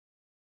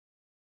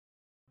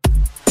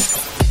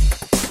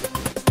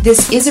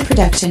This is a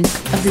production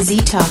of the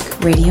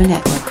Z-Talk Radio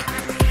Network.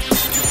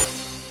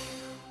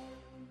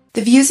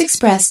 The views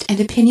expressed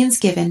and opinions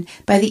given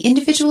by the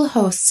individual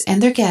hosts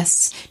and their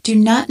guests do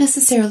not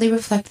necessarily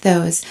reflect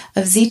those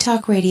of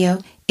Z-Talk Radio,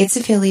 its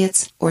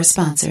affiliates, or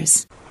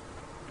sponsors.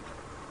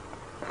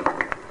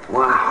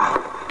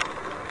 Wow.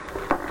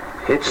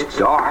 It's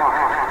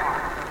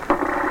dark.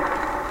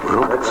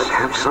 Well, let's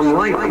have some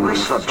light on the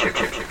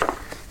subject.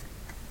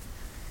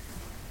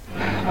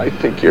 I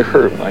think you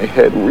hurt my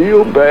head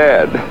real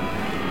bad.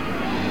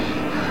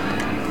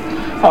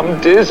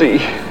 I'm dizzy.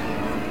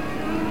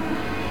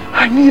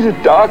 I need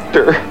a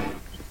doctor.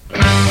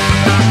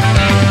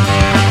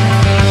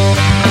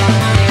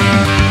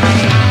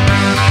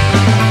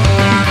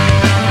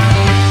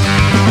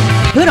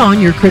 Put on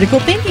your critical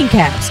thinking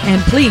caps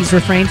and please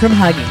refrain from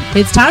hugging.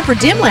 It's time for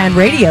Dimland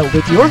Radio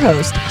with your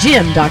host,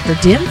 Jim Dr.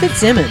 Dim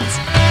Fitzsimmons.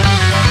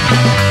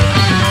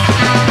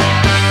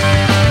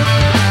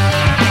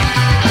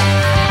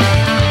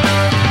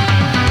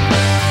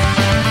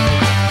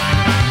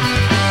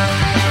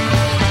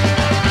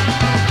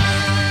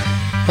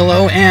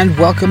 Hello and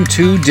welcome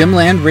to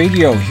Dimland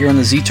Radio here on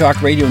the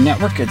Z-Talk Radio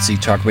Network at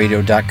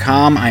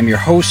ztalkradio.com. I'm your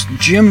host,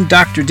 Jim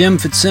Dr. Dim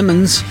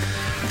Fitzsimmons.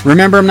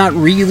 Remember, I'm not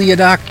really a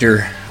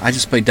doctor. I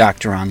just play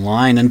doctor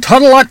online. And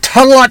tuttle, I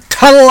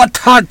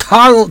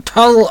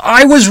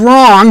was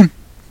wrong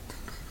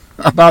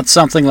about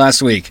something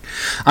last week.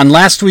 On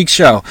last week's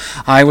show,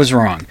 I was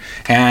wrong.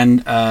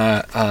 And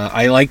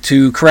I like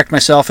to correct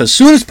myself as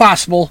soon as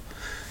possible.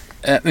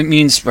 It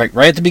means right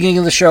at the beginning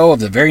of the show of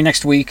the very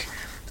next week.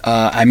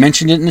 I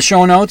mentioned it in the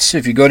show notes.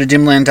 If you go to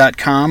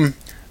dimland.com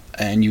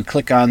and you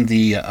click on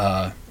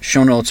the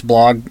show notes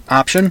blog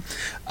option,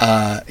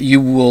 you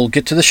will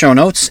get to the show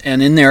notes.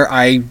 And in there,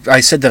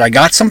 I said that I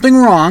got something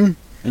wrong,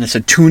 and it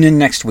said tune in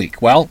next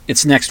week. Well,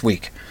 it's next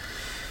week.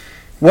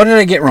 What did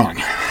I get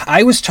wrong?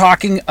 I was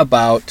talking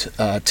about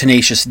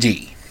Tenacious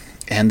D,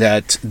 and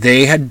that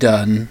they had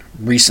done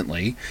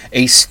recently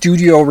a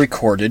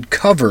studio-recorded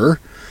cover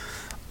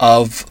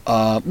of,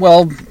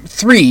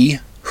 three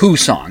Who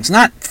songs.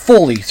 Not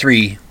fully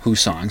three Who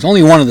songs.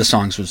 Only one of the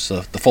songs was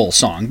the full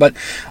song, but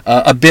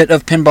a bit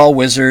of Pinball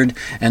Wizard,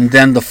 and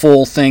then the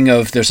full thing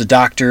of There's a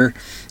Doctor,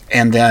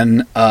 and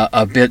then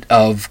a bit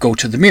of Go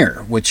to the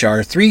Mirror, which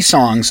are three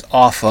songs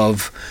off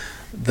of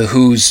the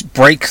Who's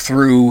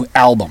breakthrough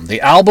album.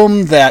 The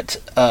album that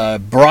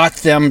brought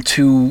them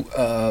to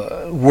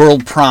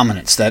world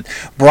prominence, that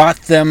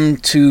brought them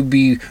to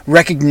be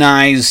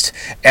recognized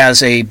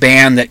as a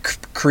band that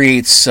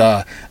creates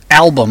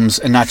albums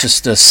and not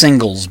just a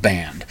singles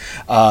band.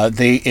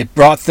 It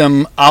brought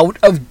them out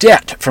of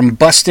debt from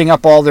busting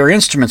up all their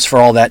instruments for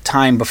all that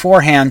time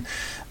beforehand,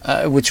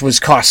 which was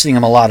costing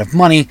them a lot of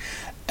money.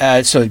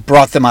 So it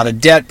brought them out of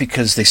debt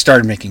because they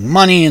started making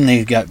money and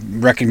they got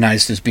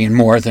recognized as being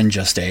more than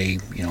just a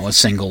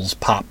singles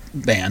pop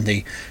band.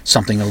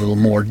 Something a little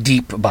more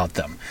deep about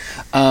them.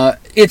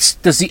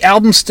 Does the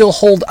album still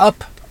hold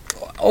up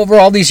over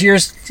all these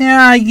years?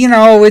 Yeah,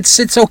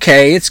 it's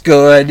okay. It's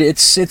good.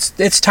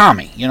 It's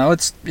Tommy.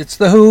 It's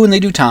the Who and they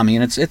do Tommy,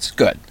 and it's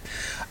good.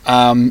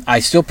 I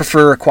still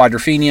prefer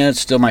Quadrophenia. It's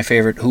still my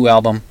favorite Who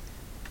album.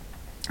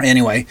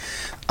 Anyway,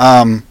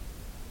 and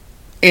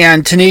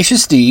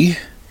Tenacious D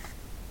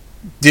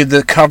did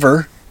the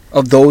cover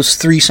of those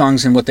three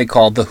songs in what they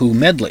called the Who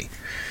medley.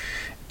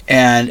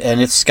 And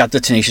it's got the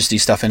Tenacious D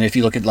stuff. And if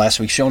you look at last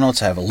week's show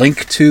notes, I have a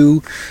link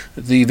to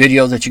the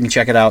video that you can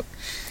check it out.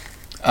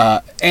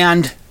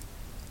 And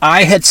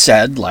I had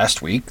said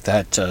last week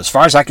that as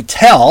far as I could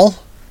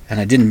tell, and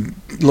I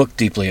didn't look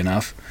deeply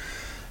enough,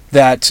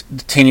 that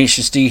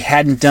Tenacious D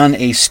hadn't done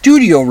a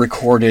studio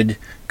recorded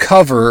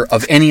cover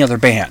of any other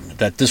band.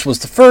 That this was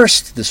the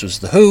first, this was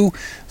the Who,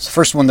 it's the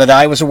first one that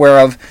I was aware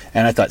of,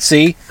 and I thought,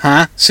 see,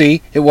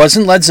 it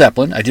wasn't Led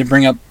Zeppelin. I did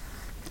bring up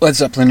Led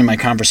Zeppelin in my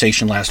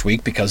conversation last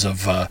week because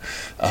of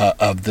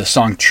the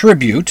song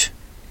Tribute,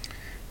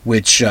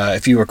 which,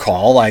 if you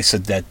recall, I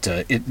said that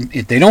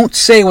they don't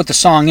say what the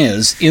song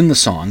is in the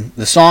song.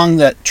 The song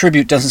that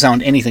Tribute doesn't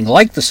sound anything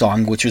like the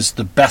song, which is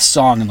the best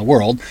song in the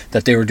world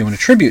that they were doing a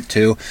tribute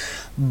to.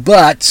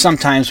 But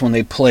sometimes when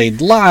they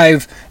played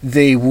live,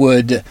 they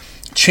would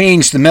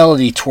change the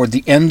melody toward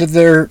the end of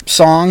their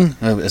song,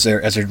 as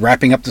they're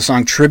wrapping up the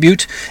song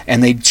Tribute,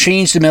 and they'd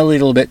change the melody a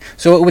little bit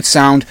so it would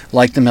sound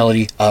like the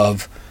melody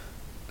of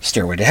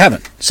Stairway to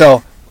Heaven.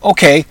 So,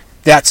 okay,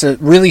 that's a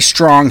really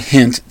strong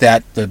hint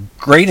that the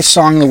greatest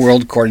song in the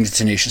world, according to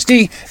Tenacious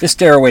D, is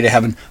Stairway to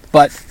Heaven.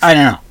 But I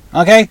don't know.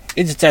 Okay?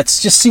 That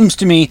just seems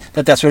to me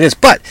that that's what it is.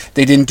 But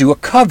they didn't do a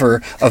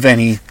cover of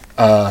any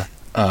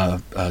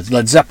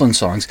Led Zeppelin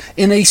songs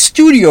in a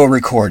studio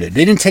recorded.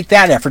 They didn't take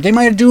that effort. They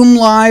might have done them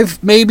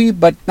live, maybe,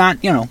 but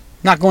not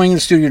going in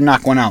the studio to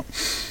knock one out.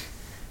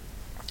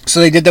 So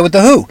they did that with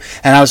the Who,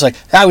 and I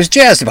was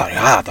jazzed about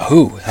it. The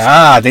Who.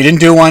 They didn't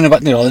do one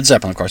about Led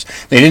Zeppelin, of course.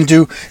 They didn't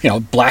do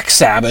Black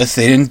Sabbath.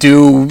 They didn't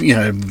do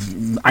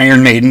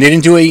Iron Maiden. They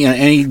didn't do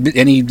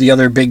any of the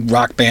other big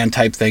rock band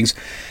type things.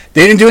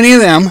 They didn't do any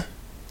of them.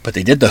 But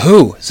they did the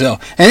Who, and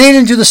they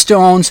didn't do the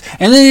Stones,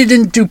 and they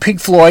didn't do Pink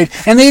Floyd,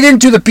 and they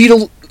didn't do the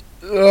Beatles.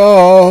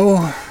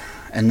 Oh,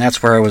 and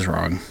that's where I was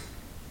wrong.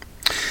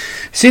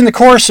 See, in the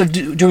course of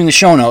doing the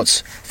show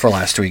notes for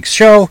last week's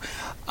show,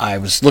 I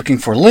was looking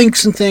for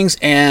links and things,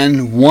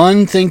 and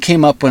one thing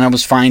came up when I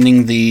was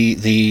finding the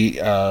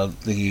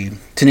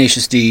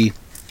Tenacious D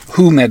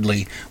Who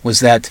medley,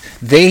 was that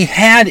they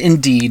had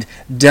indeed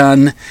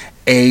done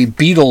a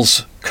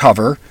Beatles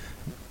cover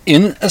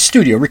in a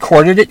studio,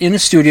 recorded it in a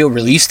studio,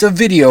 released a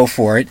video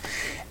for it,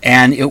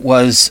 and it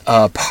was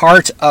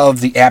part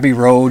of the Abbey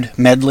Road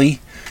medley.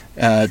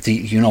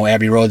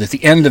 Abbey Road. At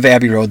the end of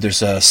Abbey Road,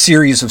 there's a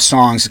series of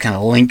songs that kind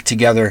of link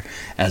together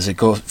as it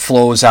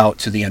flows out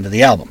to the end of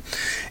the album.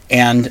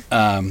 And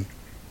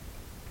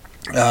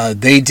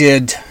they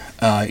did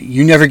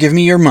 "You Never Give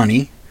Me Your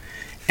Money"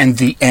 and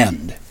 "The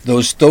End."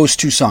 Those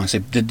two songs, they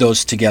did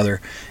those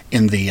together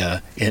in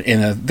the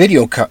in a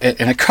video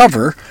in a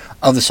cover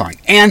of the song.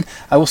 And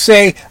I will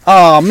say,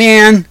 oh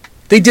man,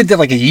 they did that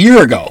like a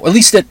year ago. At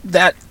least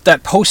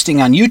that posting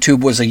on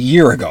YouTube was a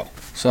year ago.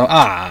 So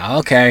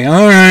okay,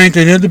 all right,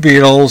 they did the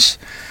Beatles.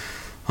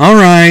 All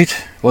right,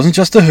 it wasn't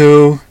just the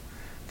Who.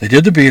 They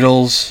did the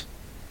Beatles.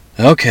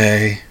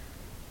 Okay,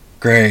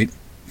 great,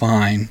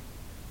 fine.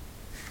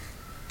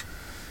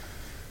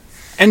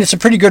 And it's a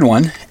pretty good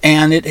one,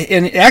 and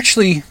it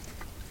actually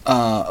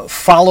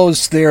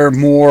follows their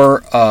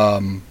more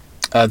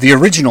the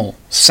original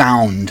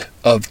sound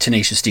of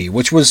Tenacious D,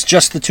 which was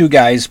just the two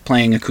guys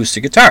playing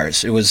acoustic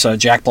guitars. It was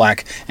Jack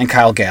Black and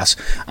Kyle Gass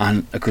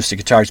on acoustic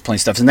guitars playing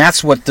stuff, and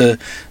that's what the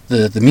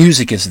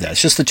music is of that.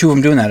 It's just the two of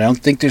them doing that. I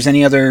don't think there's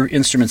any other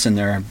instruments in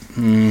there.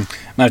 Might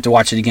have to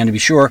watch it again to be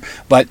sure,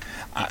 but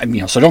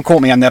so don't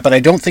quote me on that. But I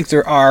don't think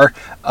there are.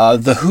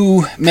 The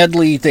Who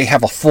medley, they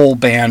have a full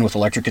band with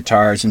electric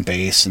guitars and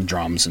bass and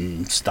drums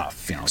and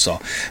stuff.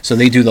 So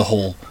they do the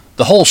whole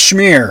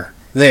schmear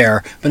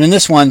there. But in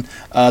this one,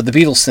 the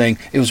Beatles thing,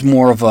 it was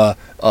more of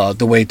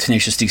the way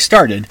Tenacious D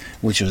started,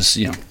 which was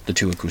the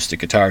two acoustic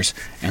guitars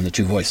and the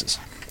two voices.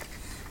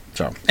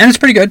 And it's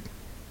pretty good.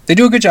 They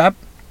do a good job.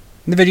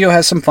 The video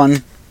has some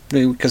fun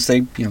because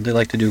they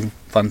like to do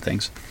fun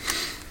things.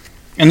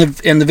 And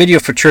the video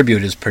for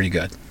Tribute is pretty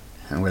good,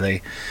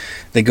 where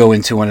they go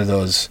into one of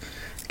those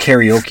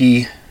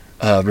karaoke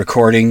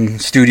recording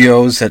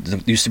studios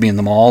that used to be in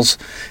the malls,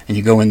 and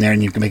you go in there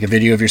and you can make a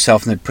video of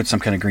yourself, and they put some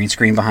kind of green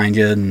screen behind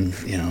you, and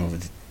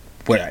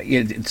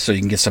so you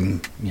can get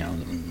some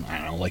I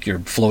don't know, like you're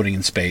floating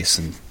in space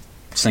and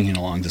singing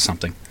along to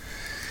something.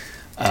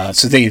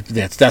 So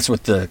that's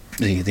what the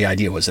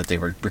idea was, that they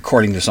were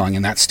recording the song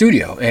in that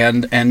studio,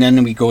 and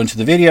then we go into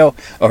the video,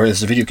 or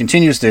as the video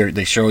continues,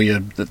 they show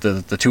you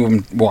the two of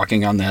them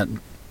walking on that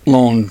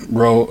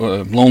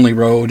lonely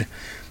road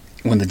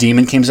when the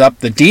Demon comes up.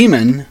 The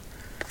Demon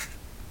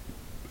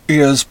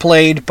is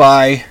played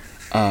by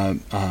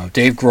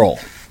Dave Grohl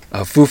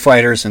of Foo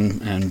Fighters,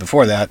 and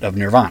before that of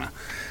Nirvana.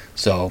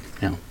 So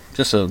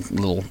just a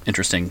little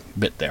interesting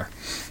bit there.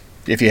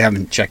 If you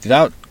haven't checked it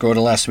out, go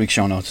to last week's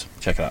show notes,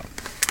 check it out.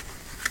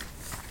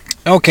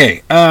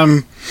 Okay,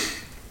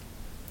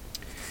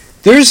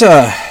 there's there's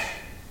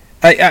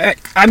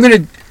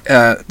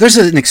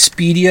an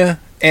Expedia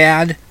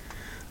ad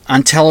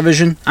on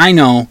television. I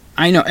know.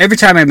 Every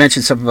time I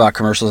mention something about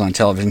commercials on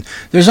television,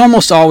 there's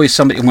almost always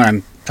somebody, when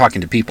I'm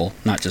talking to people,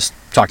 not just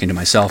talking to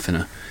myself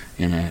in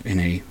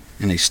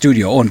a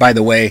studio. Oh, and by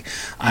the way,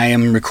 I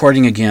am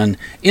recording again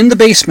in the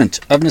basement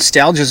of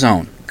Nostalgia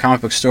Zone,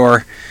 comic book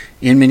store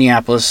in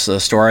Minneapolis, a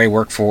store I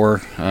work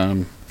for.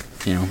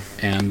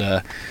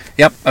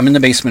 Yep, I'm in the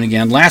basement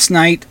again. Last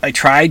night I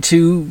tried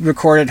to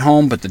record at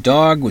home, but the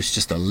dog was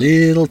just a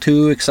little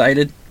too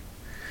excited.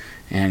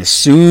 And as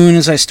soon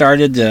as I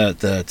started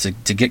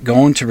to get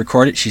going to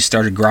record it, she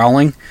started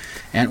growling,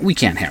 and we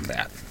can't have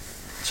that.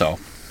 So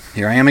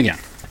here I am again.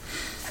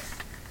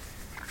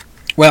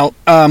 Well,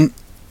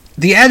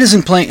 the ad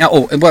isn't playing.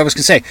 Oh, and what I was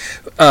going to say,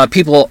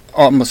 people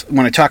almost,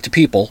 when I talk to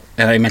people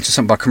and I mention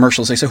something about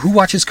commercials, they say, "Who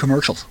watches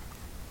commercials?"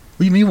 What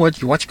do you mean? What,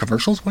 you watch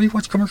commercials? What do you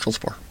watch commercials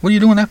for? What are you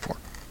doing that for?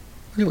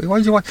 Why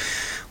did you watch?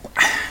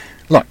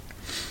 Look,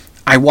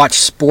 I watch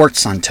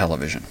sports on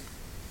television.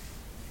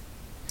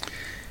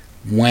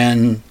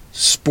 When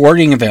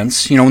sporting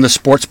events, when the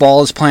sports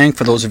ball is playing,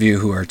 for those of you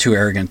who are too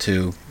arrogant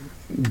to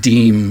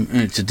deign,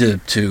 is that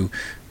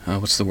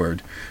the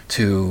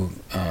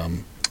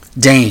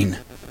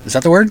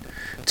word?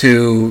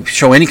 To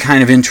show any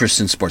kind of interest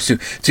in sports,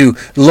 to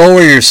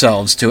lower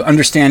yourselves, to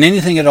understand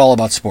anything at all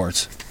about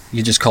sports,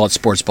 you just call it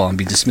sports ball and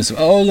be dismissive.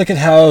 Oh, look at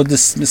how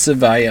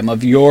dismissive I am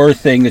of your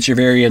thing that you're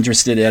very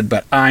interested in,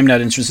 but I'm not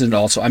interested at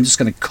all, so I'm just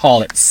going to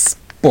call it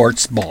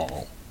sports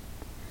ball.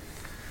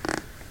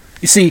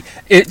 You see,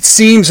 it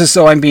seems as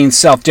though I'm being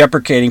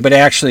self-deprecating, but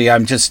actually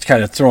I'm just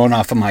kind of throwing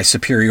off of my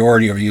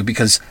superiority over you,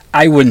 because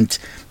I wouldn't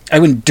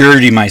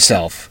dirty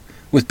myself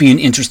with being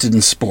interested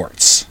in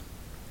sports.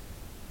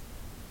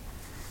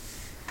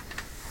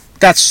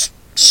 That's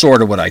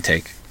sort of what I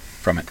take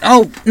from it.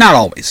 Oh, not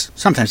always.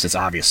 Sometimes it's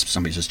obvious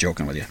somebody's just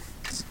joking with you.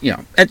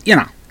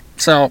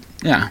 So,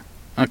 yeah.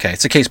 Okay,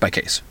 it's a case by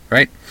case.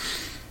 right?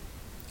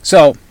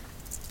 So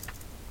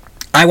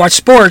I watch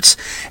sports,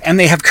 and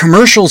they have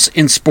commercials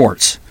in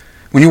sports.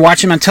 When you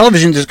watch them on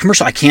television, there's a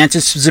commercial. I can't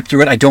just zip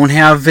through it. I don't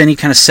have any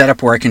kind of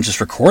setup where I can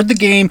just record the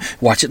game,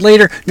 watch it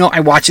later. No, I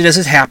watch it as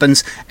it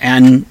happens.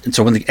 And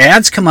so when the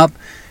ads come up,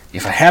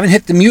 if I haven't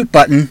hit the mute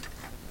button,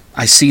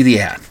 I see the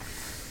ad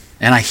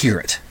and I hear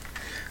it.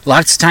 A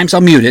lot of times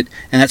I'll mute it,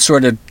 and that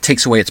sort of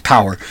takes away its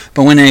power.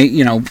 But when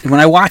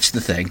I watch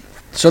the thing,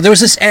 so there was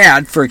this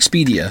ad for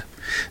Expedia.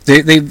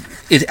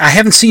 I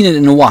haven't seen it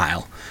in a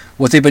while.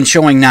 What they've been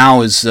showing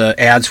now is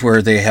ads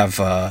where they have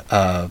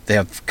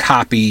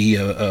copy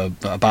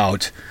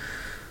about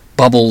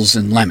bubbles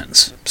and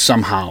lemons.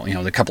 Somehow, there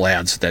are a couple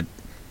ads that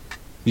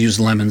use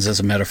lemons as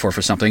a metaphor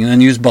for something, and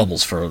then use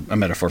bubbles for a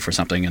metaphor for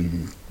something,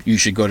 and you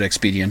should go to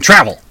Expedia and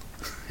travel,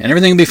 and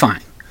everything will be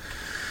fine.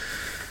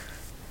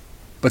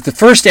 But the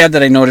first ad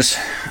that I noticed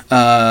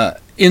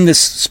in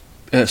this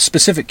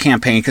specific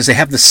campaign, because they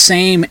have the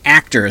same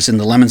actor as in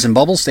the Lemons and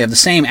Bubbles, they have the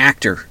same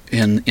actor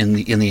in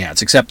the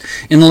ads, except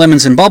in the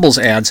Lemons and Bubbles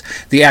ads,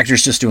 the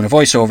actor's just doing a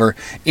voiceover.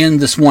 In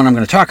this one I'm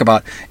going to talk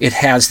about, it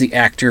has the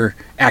actor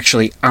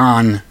actually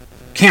on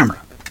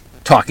camera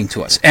talking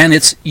to us, and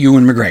it's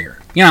Ewan McGregor.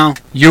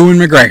 Ewan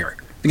McGregor,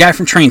 the guy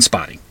from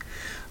Trainspotting.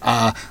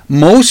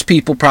 Most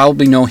people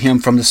probably know him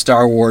from the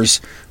Star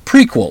Wars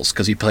prequels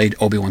because he played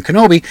Obi-Wan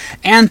Kenobi,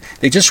 and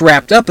they just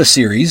wrapped up a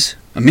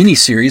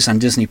mini-series on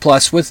Disney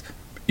Plus with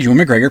Ewan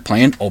McGregor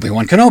playing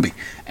Obi-Wan Kenobi,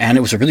 and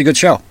it was a really good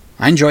show.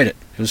 I enjoyed it.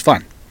 It was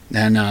fun,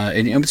 and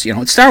it was,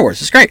 it's Star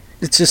Wars. It's great.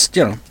 It's just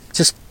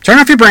just turn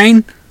off your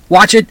brain,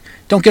 watch it.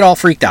 Don't get all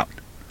freaked out.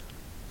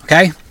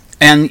 Okay,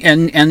 and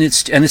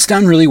it's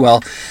done really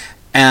well,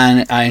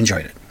 and I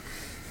enjoyed it.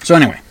 So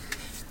anyway.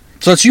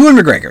 So it's Ewan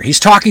McGregor. He's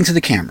talking to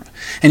the camera,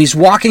 and he's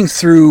walking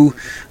through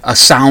a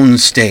sound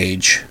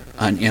stage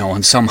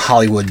on some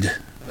Hollywood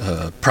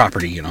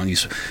property, and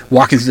he's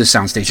walking through the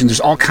sound stage, and there's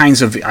all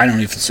kinds of, I don't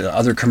know if it's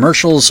other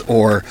commercials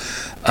or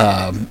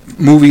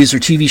movies or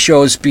TV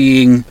shows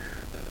being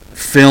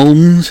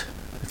filmed,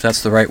 if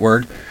that's the right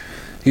word.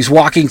 He's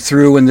walking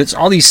through, and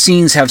all these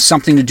scenes have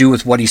something to do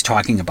with what he's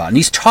talking about, and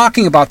he's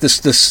talking about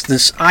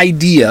this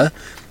idea,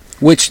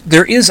 which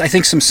there is, I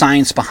think, some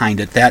science behind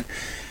it, that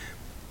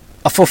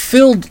a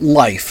fulfilled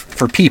life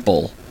for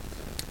people,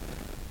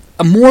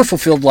 a more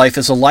fulfilled life,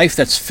 is a life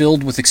that's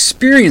filled with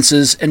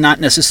experiences and not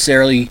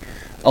necessarily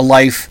a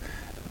life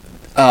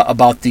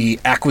about the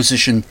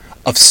acquisition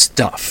of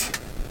stuff.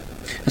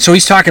 And so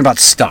he's talking about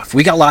stuff.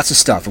 We got lots of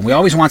stuff, and we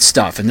always want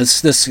stuff, and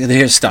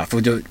here's stuff.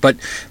 We do it,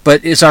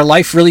 but is our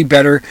life really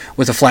better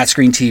with a flat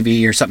screen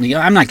TV or something?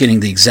 I'm not getting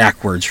the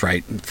exact words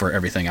right for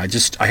everything.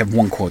 I have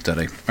one quote that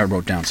I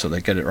wrote down so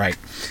they get it right.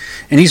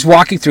 And he's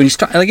walking through, and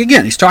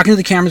he's talking to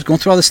the cameras, going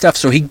through all this stuff.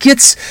 So he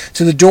gets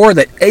to the door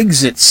that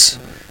exits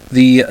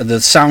the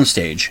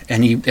soundstage,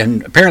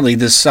 and apparently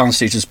this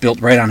soundstage is built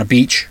right on a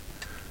beach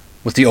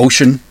with the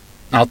ocean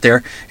out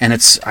there, and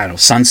it's, I don't know,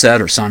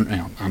 sunset or sun. I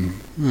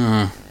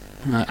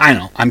don't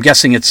know. I'm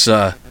guessing it's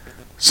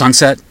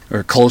sunset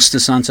or close to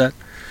sunset.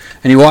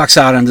 And he walks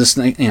out on this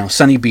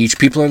sunny beach.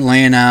 People are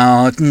laying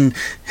out and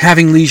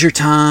having leisure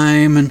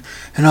time and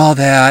all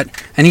that.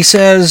 And he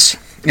says,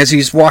 as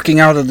he's walking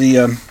out of the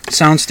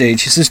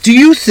soundstage, he says, "Do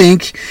you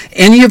think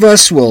any of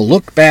us will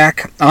look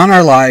back on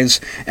our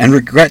lives and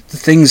regret the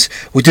things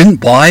we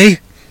didn't buy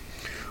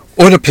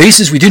or the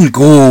places we didn't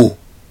go?"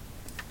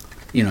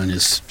 In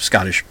his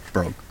Scottish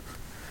brogue.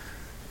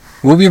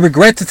 Will we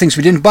regret the things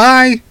we didn't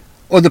buy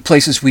or the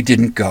places we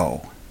didn't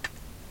go?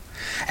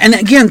 And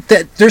again,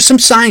 there's some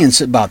science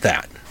about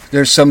that.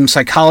 There's some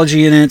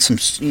psychology in it, some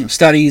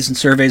studies and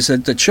surveys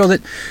that show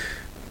that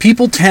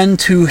people tend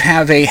to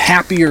have a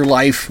happier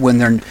life when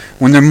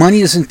their money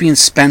isn't being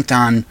spent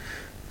on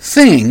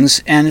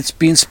things and it's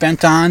being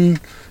spent on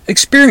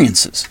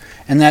experiences,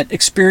 and that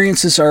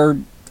experiences are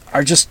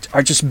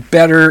just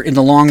better in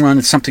the long run.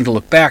 It's something to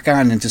look back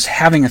on than just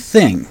having a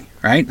thing,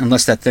 right?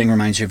 Unless that thing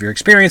reminds you of your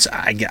experience.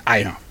 I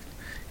don't.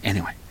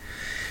 Anyway.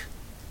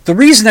 The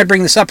reason I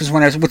bring this up is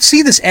when I would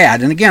see this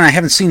ad, and again, I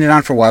haven't seen it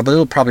on for a while, but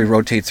it'll probably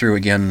rotate through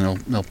again, and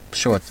they'll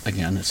show it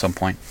again at some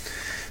point.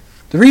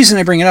 The reason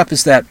I bring it up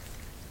is that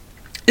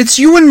it's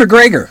Ewan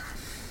McGregor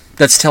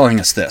that's telling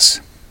us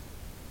this.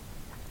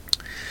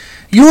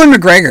 Ewan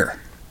McGregor,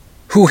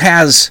 who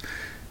has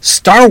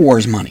Star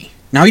Wars money.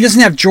 Now, he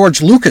doesn't have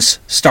George Lucas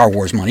Star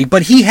Wars money,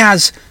 but he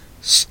has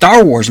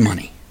Star Wars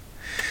money.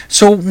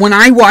 So when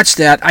I watch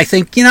that, I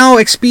think,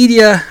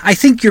 Expedia, I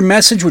think your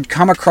message would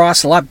come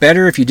across a lot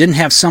better if you didn't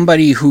have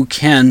somebody who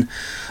can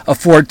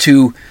afford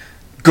to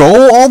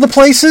go all the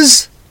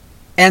places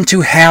and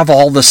to have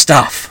all the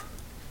stuff.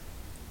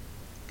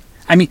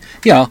 I mean,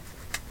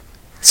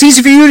 it's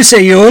easy for you to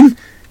say, Ewan.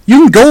 You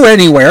can go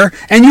anywhere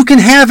and you can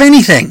have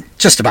anything,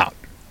 just about.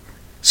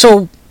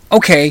 So,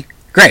 okay,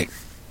 great.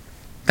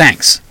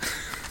 Thanks.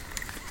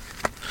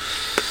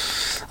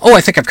 Oh,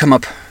 I think I've come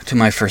up to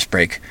my first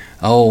break.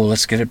 Oh,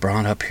 let's get it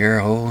brought up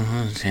here. Oh,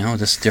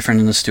 this is different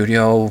in the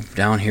studio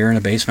down here in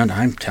the basement.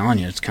 I'm telling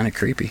you, it's kind of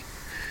creepy.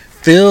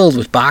 filled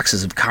with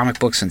boxes of comic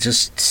books and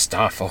just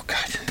stuff. Oh, God.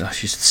 You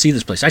should see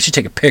this place. I should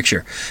take a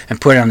picture and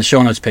put it on the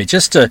show notes page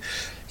just to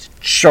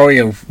show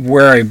you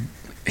where I've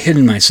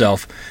hidden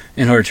myself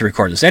in order to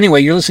record this.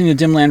 Anyway, you're listening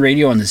to Dimland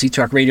Radio on the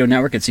Z-Talk Radio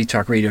Network at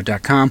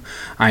ztalkradio.com.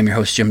 I'm your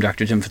host, Jim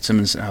Dr. Dim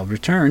Fitzsimmons. I'll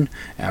return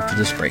after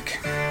this break.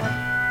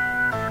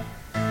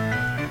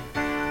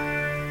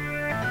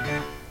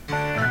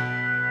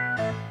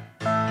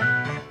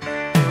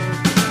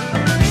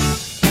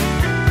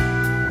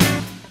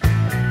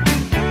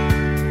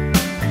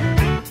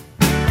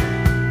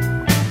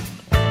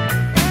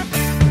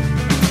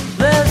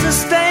 There's a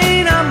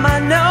stain on my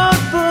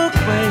notebook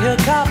where your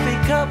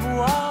coffee cup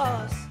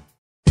was.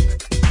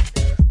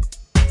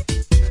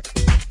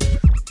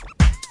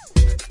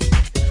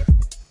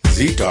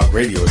 Z-Talk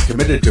Radio is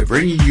committed to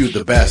bringing you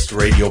the best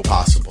radio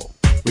possible.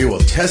 We will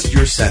test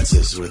your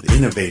senses with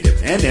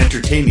innovative and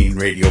entertaining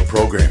radio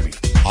programming.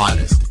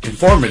 Honest,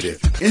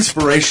 informative,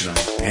 inspirational,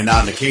 and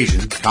on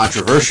occasion,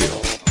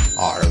 controversial.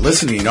 Our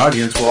listening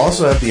audience will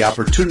also have the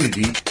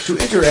opportunity to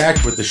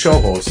interact with the show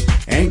hosts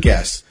and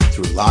guests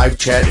through live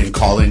chat and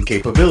call-in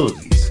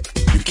capabilities.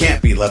 You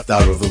can't be left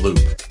out of the loop.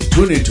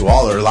 Tune into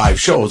all our live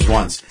shows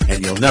once,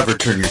 and you'll never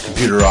turn your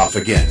computer off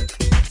again.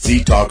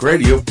 Z-Talk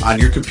Radio on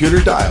your computer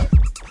dial.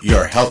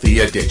 Your healthy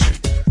addiction.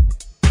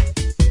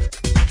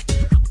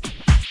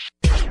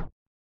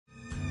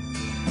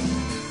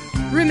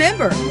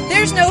 Remember,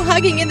 there's no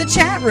hugging in the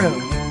chat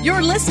room.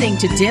 You're listening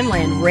to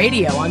Dimland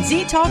Radio on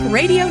Z-Talk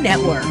Radio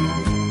Network.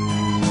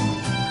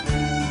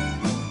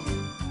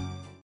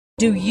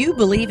 Do you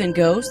believe in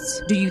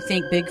ghosts? Do you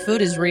think Bigfoot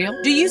is real?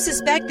 Do you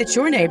suspect that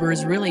your neighbor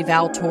is really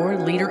Val Tor,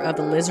 leader of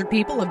the lizard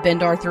people of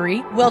Bendar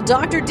 3? Well,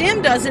 Dr.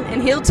 Dim doesn't,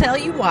 and he'll tell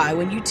you why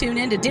when you tune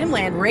in to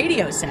Dimland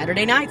Radio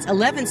Saturday nights,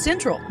 11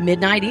 Central,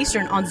 midnight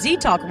Eastern on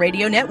Z-Talk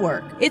Radio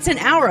Network. It's an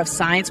hour of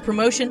science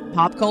promotion,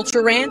 pop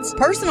culture rants,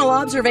 personal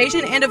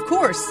observation, and of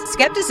course,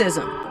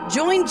 skepticism.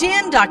 Join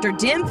Jim, Dr.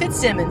 Dim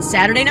Fitzsimmons,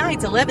 Saturday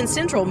nights, 11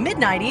 Central,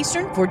 midnight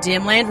Eastern for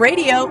Dimland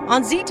Radio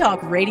on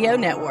Z-Talk Radio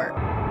Network.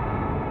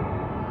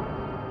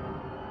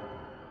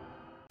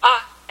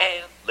 I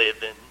am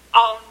living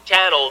on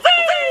Channel Z.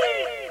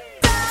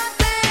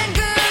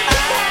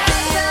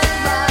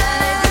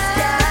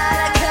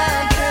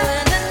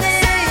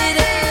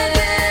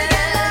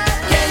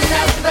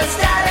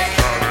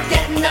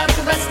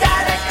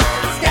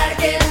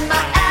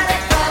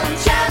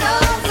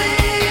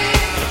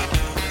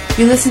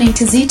 You're listening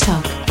to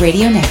Z-Talk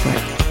Radio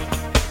Network.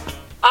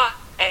 I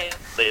am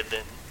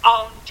living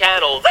on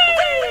Channel Z.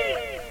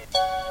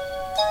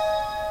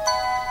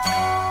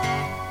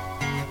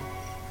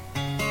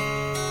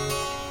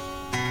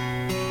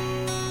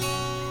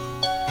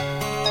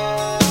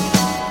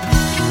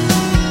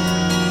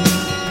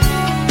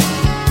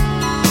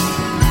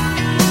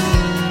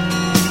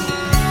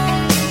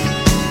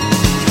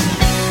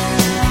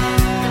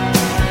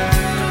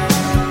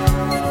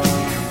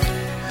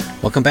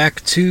 Welcome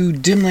back to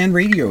Dimland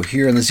Radio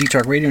here on the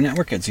Z-Talk Radio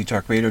Network at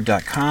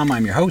ztalkradio.com.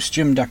 I'm your host,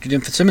 Jim Dr.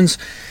 Dim Fitzsimmons.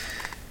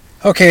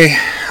 Okay,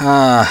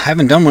 I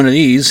haven't done one of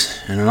these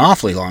in an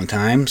awfully long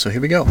time, so here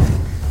we go.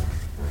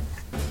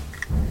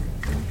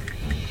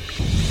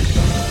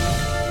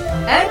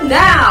 And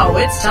now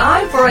it's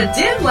time for a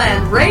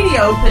Dimland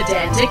Radio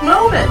pedantic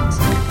moment.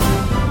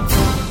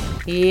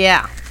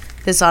 Yeah,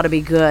 this ought to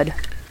be good.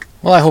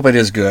 Well, I hope it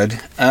is good.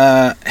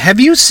 Have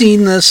you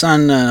seen this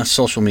on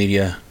social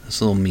media? This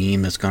little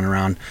meme that's gone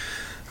around.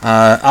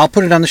 I'll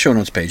put it on the show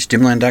notes page,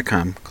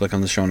 dimland.com. Click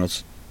on the show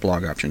notes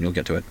blog option. You'll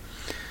get to it.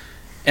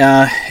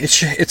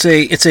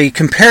 It's a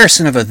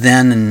comparison of a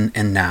then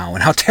and now,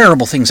 and how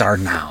terrible things are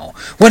now.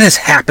 What has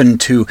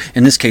happened to,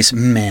 in this case,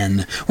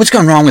 men? What's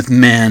gone wrong with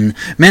men?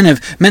 Men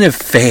have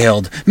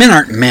failed. Men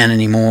aren't men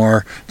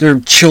anymore. They're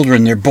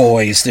children. They're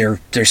boys. They're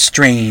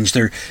strange.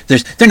 They're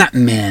not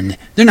men.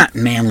 They're not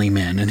manly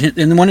men.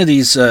 And one of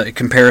these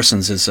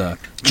comparisons is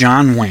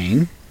John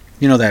Wayne.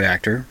 You know that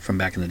actor from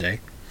back in the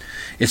day.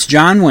 It's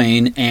John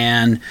Wayne,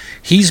 and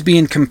he's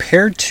being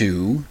compared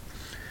to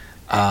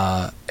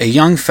a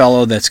young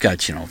fellow that's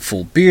got,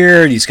 full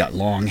beard. He's got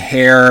long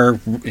hair,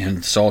 and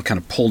it's all kind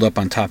of pulled up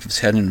on top of his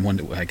head in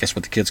I guess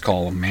what the kids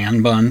call a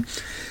man bun.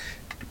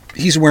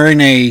 He's wearing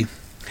a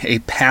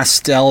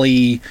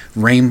pastel-y,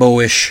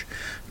 rainbowish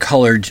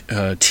colored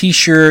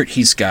t-shirt.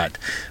 He's got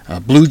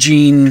blue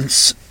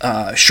jeans,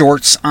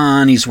 shorts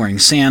on. He's wearing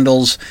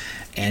sandals.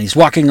 And he's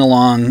walking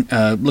along,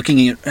 I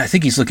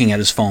think he's looking at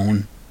his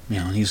phone.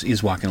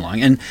 He's walking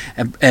along,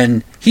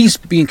 and he's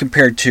being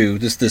compared to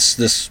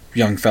this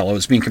young fellow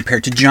is being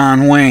compared to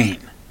John Wayne.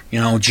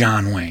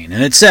 John Wayne,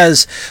 and it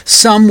says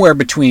somewhere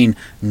between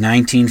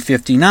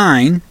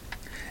 1959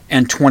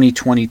 and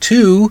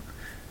 2022,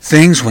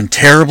 things went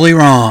terribly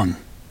wrong.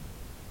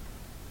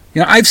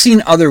 I've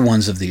seen other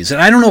ones of these,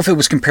 and I don't know if it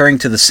was comparing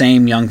to the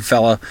same young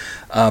fella,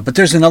 but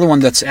there's another one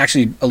that's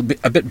actually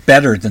a bit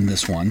better than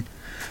this one,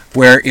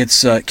 where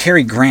it's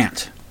Cary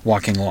Grant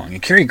walking along.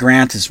 And Cary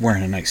Grant is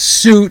wearing a nice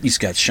suit. He's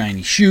got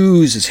shiny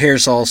shoes. His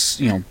hair's all,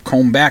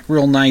 combed back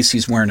real nice.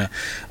 He's wearing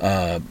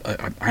a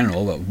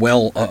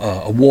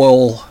wool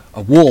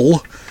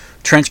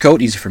trench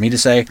coat, easy for me to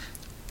say,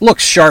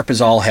 looks sharp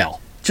as all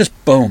hell. Just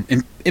boom,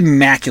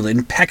 immaculate,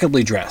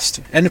 impeccably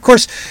dressed. And of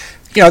course,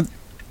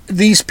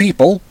 these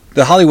people,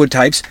 the Hollywood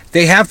types,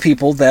 they have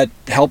people that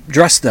help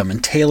dress them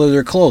and tailor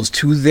their clothes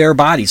to their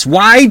bodies.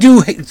 Why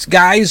do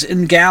guys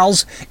and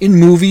gals in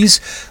movies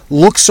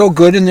look so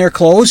good in their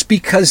clothes?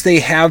 Because they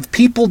have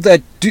people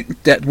that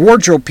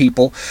wardrobe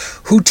people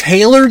who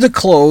tailor the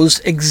clothes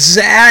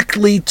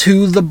exactly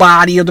to the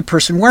body of the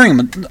person wearing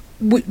them.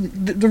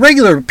 The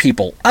regular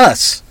people,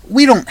 us,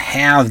 we don't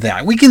have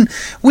that. We can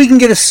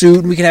get a suit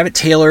and we can have it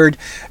tailored.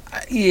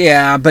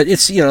 Yeah, but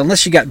it's,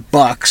 unless you got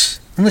bucks,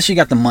 unless you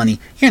got the money,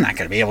 you're not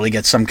going to be able to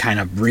get some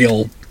kind of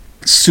real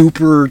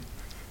super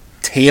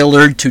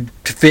tailored to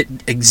fit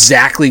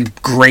exactly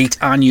great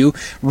on you.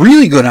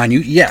 Really good on you,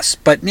 yes,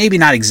 but maybe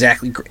not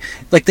exactly great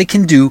like they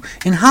can do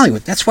in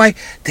Hollywood. That's why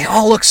they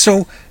all look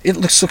so. It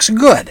looks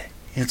good.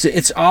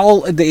 It's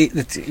all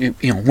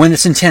when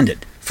it's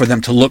intended for them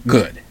to look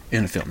good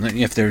in a film.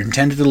 If they're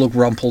intended to look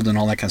rumpled and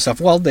all that kind of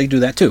stuff, well, they do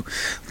that too.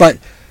 But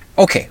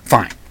okay,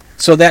 fine.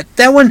 So that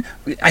one,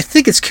 I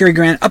think it's Cary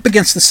Grant up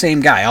against the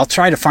same guy. I'll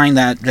try to find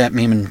that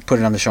meme and put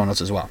it on the show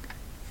notes as well.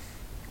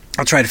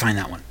 I'll try to find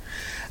that one.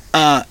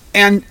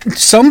 And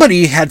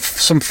somebody had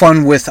some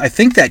fun with, I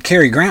think, that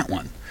Cary Grant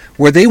one,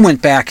 where they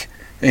went back,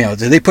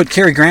 they put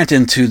Cary Grant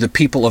into the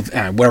people of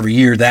whatever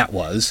year that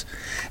was,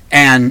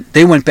 and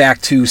they went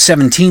back to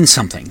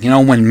 17-something,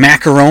 when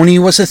macaroni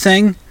was a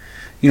thing.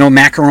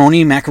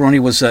 Macaroni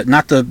was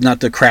not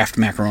the Kraft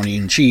macaroni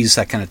and cheese,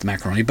 that kind of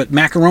macaroni, but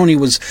macaroni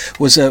was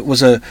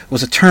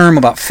a term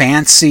about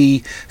fancy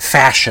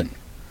fashion,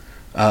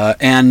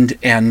 and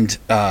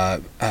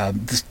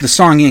the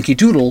song Yankee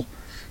Doodle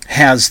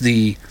has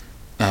the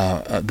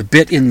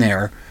bit in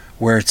there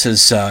where it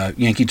says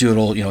Yankee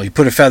Doodle, he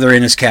put a feather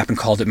in his cap and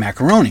called it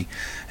macaroni,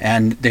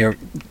 and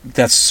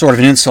that's sort of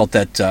an insult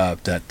that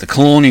the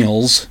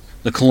colonialists,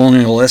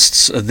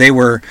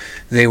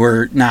 they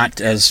were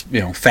not as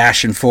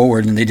fashion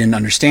forward, and they didn't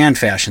understand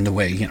fashion the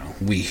way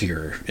we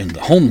here in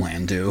the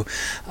homeland do,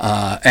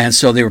 and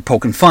so they were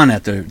poking fun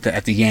at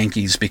the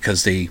Yankees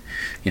because they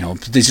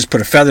just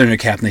put a feather in their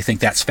cap and they think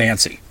that's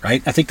fancy,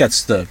 right? I think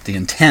that's the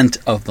intent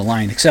of the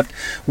line. Except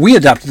we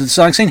adopted the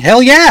song saying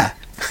hell yeah.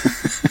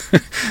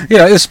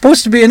 It was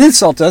supposed to be an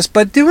insult to us,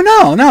 but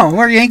no,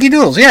 we're Yankee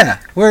Doodles. Yeah,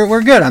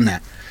 we're good on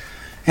that.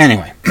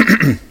 Anyway,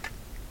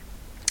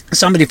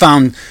 somebody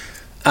found.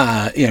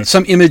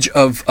 Some image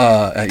of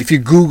if you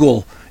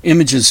Google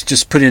images,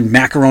 just put in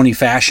macaroni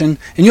fashion,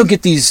 and you'll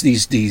get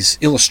these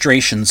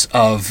illustrations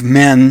of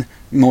men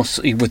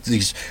mostly with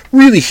these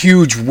really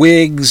huge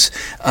wigs,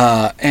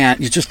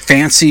 and just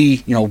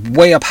fancy,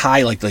 way up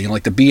high, like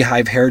the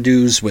beehive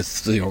hairdos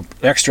with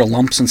extra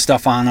lumps and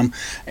stuff on them,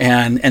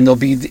 and they'll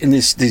be in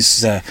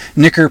this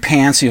knicker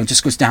pants,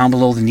 just goes down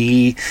below the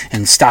knee,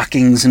 and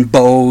stockings and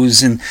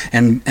bows and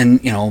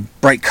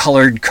bright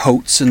colored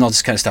coats and all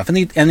this kind of stuff,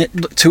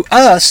 and to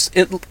us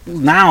it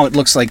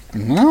looks like,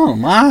 oh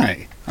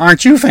my,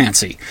 aren't you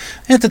fancy?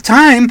 At the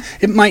time,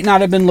 it might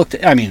not have been looked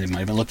at. I mean, it might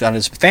have been looked at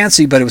as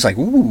fancy, but it was like,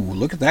 ooh,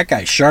 look at that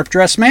guy,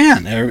 sharp-dressed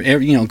man.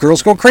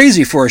 Girls go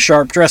crazy for a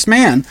sharp-dressed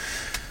man.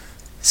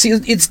 See,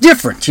 it's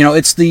different.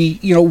 It's the,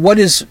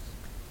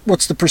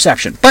 what's the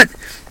perception? But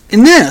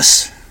in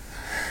this,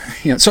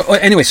 so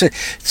anyway, so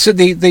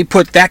they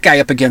put that guy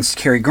up against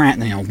Cary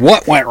Grant, and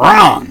what went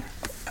wrong?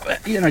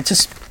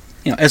 Just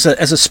as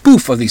a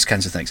spoof of these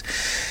kinds of things.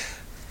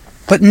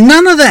 But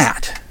none of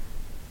that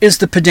is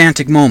the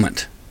pedantic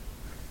moment.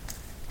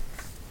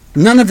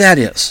 None of that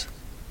is.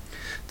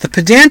 The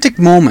pedantic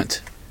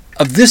moment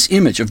of this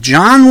image of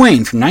John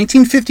Wayne from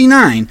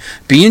 1959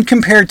 being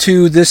compared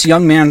to this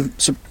young man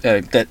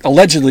that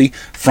allegedly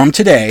from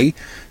today,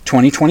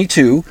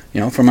 2022,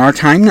 from our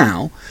time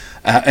now,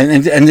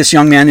 and this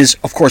young man is,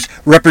 of course,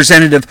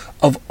 representative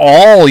of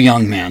all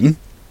young men.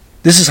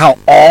 This is how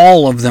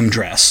all of them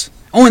dress.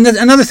 Oh, and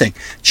another thing,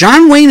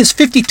 John Wayne is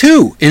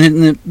 52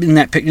 in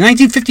that picture. In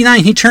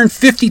 1959, he turned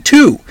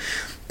 52.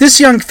 This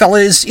young fella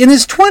is in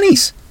his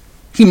 20s.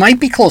 He might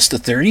be close to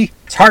 30.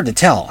 It's hard to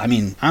tell. I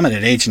mean, I'm at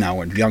an age now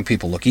where young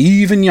people look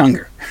even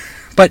younger.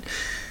 But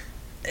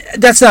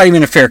that's not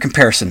even a fair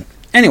comparison.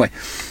 Anyway,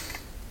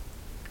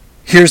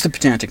 here's the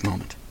pedantic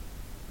moment.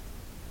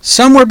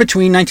 Somewhere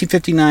between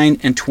 1959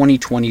 and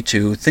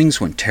 2022,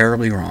 things went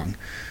terribly wrong.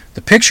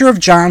 The picture of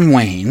John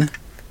Wayne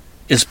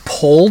is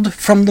pulled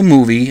from the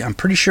movie, I'm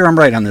pretty sure I'm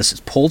right on this,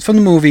 it's pulled from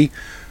the movie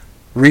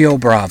Rio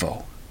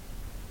Bravo,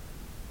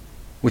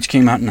 which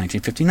came out in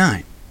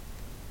 1959.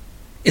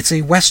 It's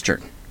a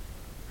Western.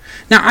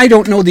 Now, I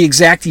don't know the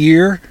exact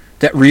year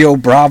that Rio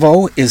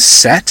Bravo is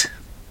set,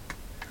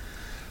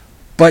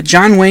 but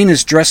John Wayne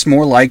is dressed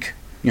more like,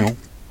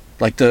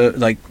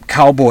 like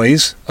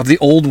cowboys of the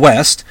Old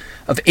West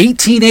of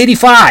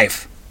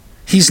 1885.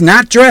 He's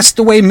not dressed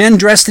the way men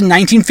dressed in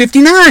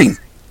 1959.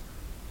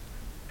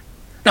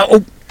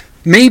 Now,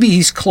 maybe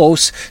he's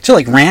close to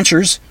like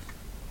ranchers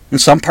in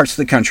some parts of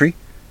the country.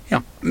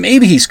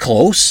 Maybe he's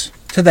close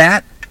to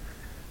that.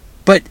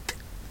 But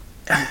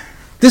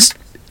this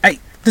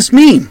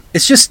meme,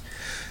 it's just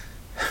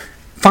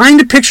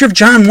Find a picture of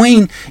John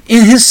Wayne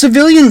in his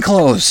civilian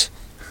clothes.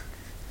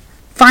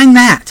 Find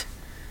that.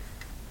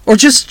 Or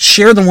just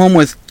share the one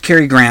with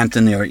Cary Grant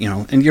and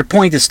and your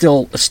point is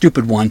still a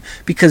stupid one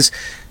because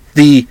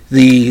the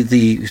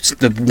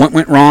what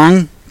went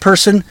wrong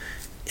person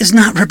is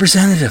not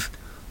representative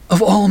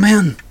of all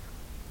men.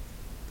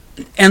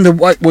 And the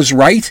what was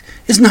right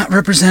is not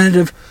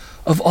representative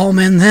of all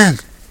men then.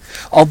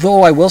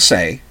 Although I will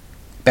say,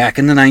 back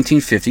in the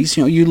 1950s,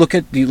 you look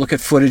at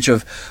footage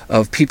of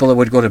people that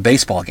would go to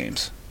baseball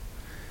games,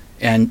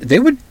 and they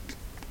would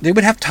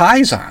have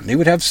ties on, they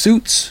would have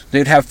suits,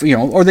 they'd have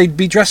or they'd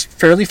be dressed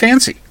fairly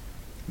fancy.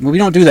 Well, we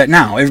don't do that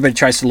now. Everybody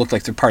tries to look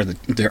like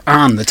they're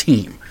on the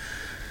team.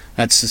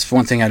 That's just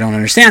one thing I don't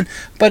understand.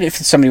 But if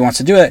somebody wants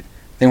to do it,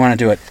 they want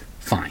to do it,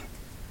 fine.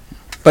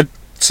 But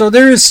so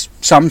there is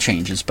some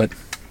changes, but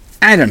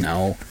I don't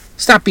know.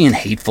 Stop being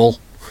hateful.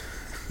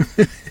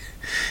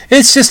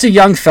 It's just a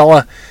young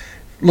fella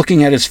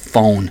looking at his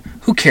phone.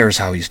 Who cares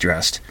how he's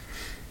dressed?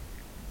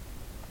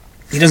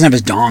 He doesn't have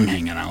his dong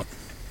hanging out.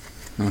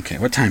 Okay,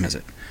 what time is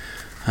it?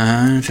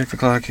 Check the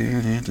clock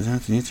here.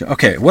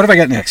 Okay, what have I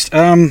got next?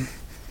 I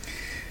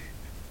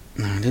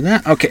did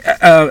that. Okay.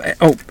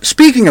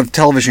 Speaking of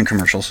television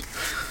commercials,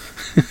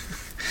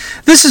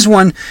 this is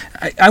one.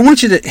 I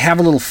want you to have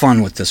a little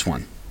fun with this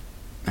one.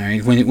 All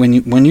right.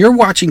 When you're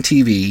watching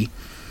TV,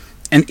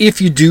 and if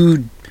you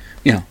do,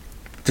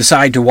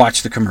 decide to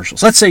watch the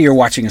commercials. Let's say you're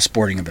watching a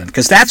sporting event,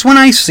 because that's when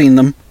I've seen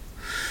them.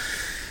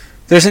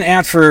 There's an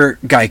ad for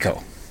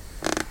Geico.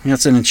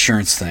 That's an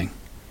insurance thing.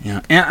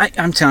 And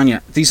I'm telling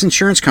you, these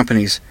insurance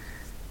companies,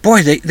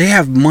 boy, they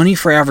have money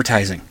for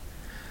advertising.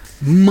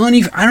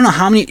 Money. I don't know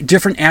how many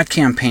different ad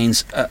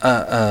campaigns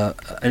an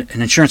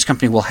insurance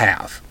company will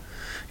have.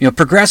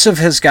 Progressive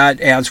has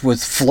got ads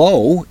with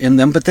Flo in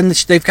them, but then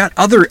they've got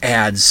other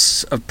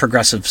ads of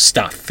Progressive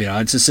stuff.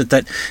 It's just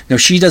that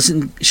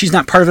she's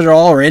not part of it at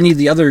all, or any of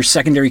the other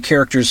secondary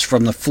characters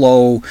from the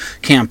Flo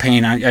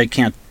campaign. I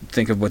can't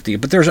think of but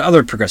there's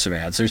other Progressive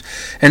ads.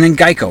 And then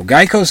Geico.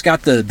 Geico's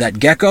got that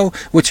gecko,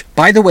 which,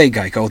 by the way,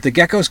 Geico, the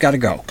gecko's got to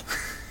go.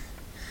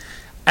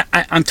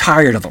 I'm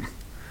tired of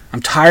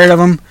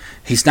him.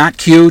 He's not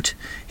cute.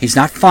 He's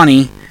not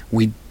funny.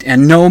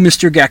 And no,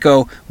 Mr.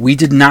 Gecko, we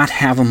did not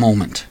have a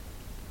moment.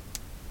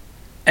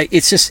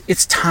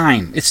 It's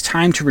time. It's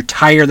time to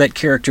retire that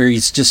character.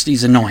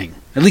 He's annoying.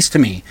 At least to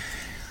me.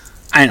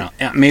 I don't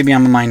know. Maybe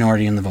I'm a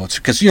minority in the votes.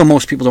 Because,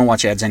 most people don't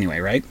watch ads anyway,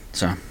 right?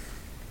 So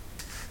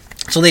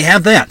they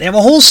have that. They have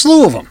a whole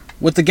slew of them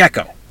with the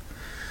gecko.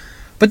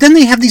 But then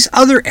they have these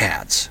other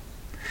ads.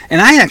 And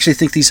I actually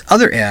think these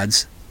other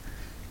ads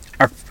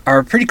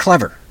are pretty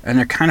clever. And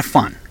they're kind of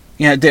fun.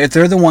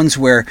 They're the ones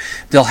where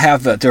they'll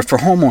have they're for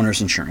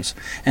homeowners insurance,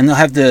 and they'll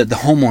have the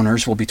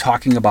homeowners will be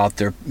talking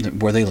about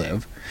where they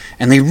live,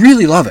 and they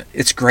really love it.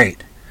 It's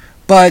great,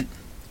 but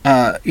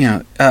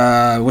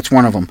what's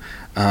one of them?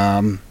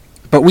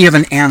 But we have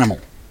an animal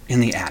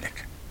in the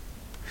attic,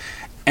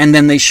 and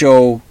then they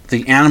show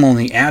the animal in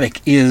the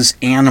attic is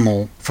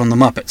Animal from the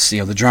Muppets.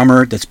 The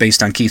drummer that's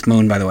based on Keith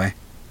Moon, by the way.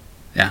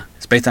 Yeah,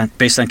 it's based on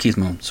Keith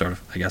Moon, sort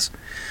of, I guess.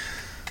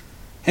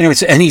 Anyway,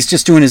 and he's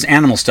just doing his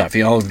animal stuff,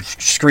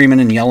 screaming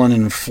and yelling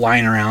and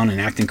flying around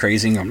and acting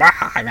crazy, and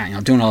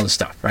doing all this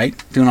stuff, right?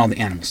 Doing all the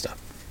animal stuff.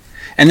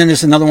 And then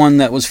there's another one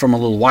that was from a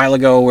little while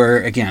ago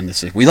where, again,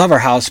 this is, we love our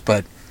house,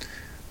 but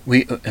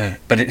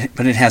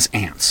it has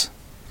ants.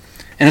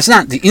 And it's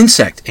not the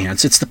insect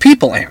ants, it's the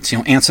people ants,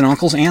 aunts and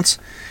uncles ants.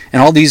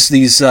 And all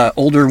these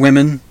older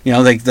women,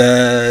 like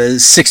the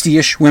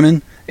 60-ish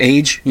women,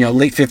 age,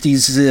 late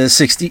 50s,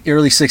 60,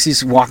 early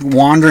 60s,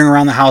 wandering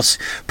around the house,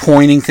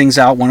 pointing things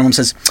out. One of them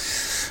says,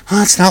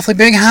 "Oh, it's an awfully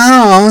big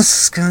house.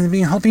 It's going to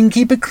be hoping to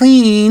keep it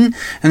clean."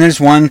 And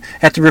there's one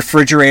at the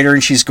refrigerator,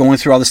 and she's going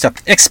through all this stuff.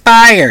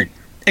 Expired,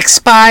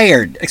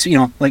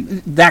 like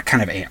that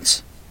kind of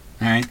ants.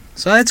 All right,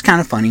 so that's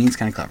kind of funny. It's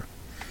kind of clever.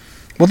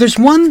 Well, there's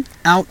one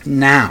out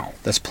now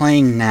that's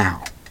playing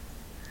now,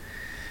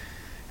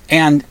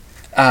 and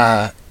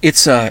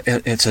it's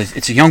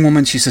a young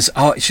woman. She says,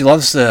 she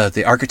loves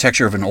the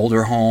architecture of an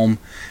older home.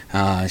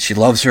 She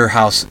loves her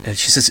house. And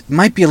she says it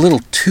might be a little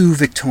too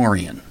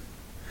Victorian.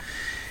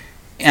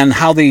 And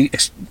how they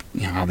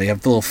have a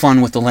little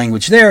fun with the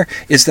language there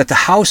is that the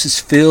house is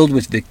filled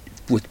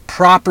with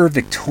proper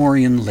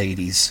Victorian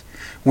ladies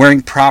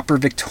wearing proper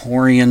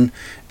Victorian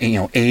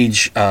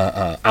age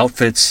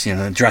outfits,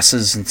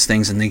 dresses and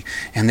things,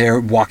 and they're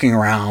walking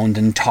around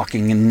and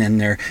talking, and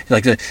they're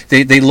like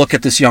they look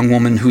at this young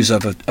woman who's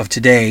of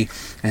today,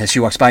 and as she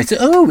walks by and say,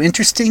 "Oh,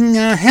 interesting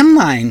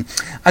hemline.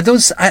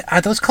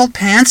 Are those called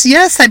pants?"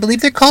 "Yes, I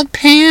believe they're called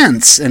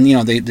pants." And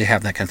they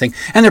have that kind of thing,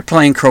 and they're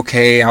playing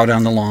croquet out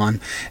on the lawn,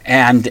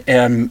 and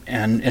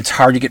it's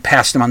hard to get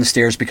past them on the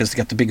stairs because they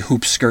got the big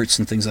hoop skirts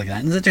and things like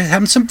that, and they're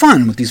having some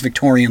fun with these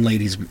Victorian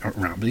ladies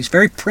around, these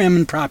very prim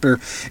and proper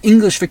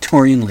English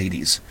Victorian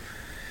ladies.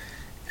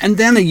 And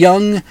then a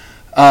young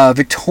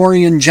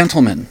Victorian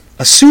gentleman,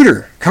 a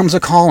suitor, comes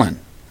a-calling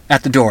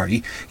at the door.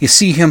 You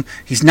see him,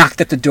 he's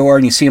knocked at the door,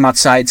 and you see him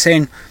outside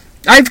saying,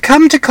 "I've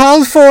come to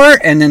call for,"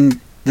 and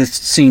then the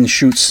scene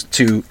shoots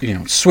to,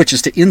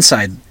 switches to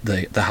inside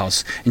the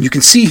house, and you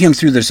can see him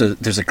through. There's a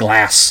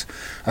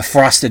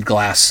frosted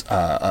glass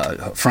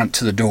front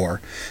to the door,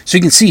 so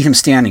you can see him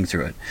standing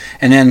through it.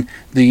 And then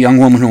the young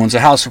woman who owns the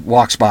house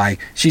walks by.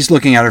 She's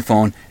looking at her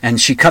phone, and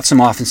she cuts him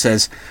off and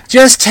says,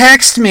 "Just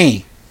text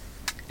me."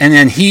 And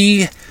then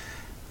he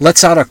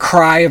lets out a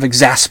cry of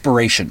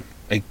exasperation,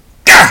 a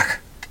gah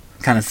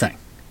kind of thing.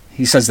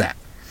 He says that.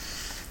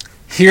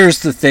 Here's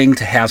the thing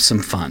to have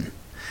some fun.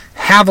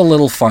 Have a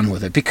little fun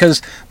with it,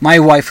 because my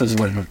wife was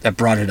the one that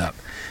brought it up.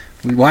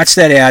 We watched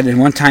that ad, and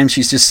one time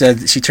she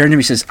turned to me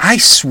and says, "I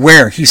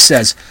swear," he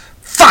says,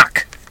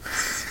 "fuck."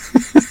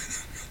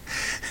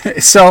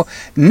 So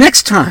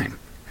next time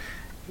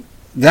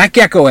that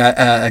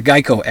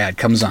Geico ad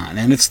comes on,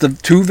 and it's the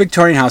two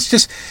Victorian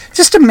houses,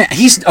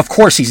 of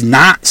course he's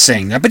not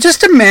saying that, but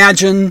just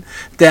imagine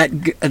that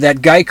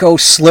Geico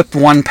slipped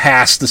one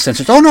past the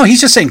censors. Oh no,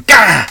 he's just saying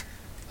 "gah."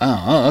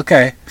 Oh,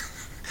 okay.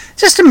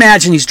 Just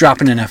imagine he's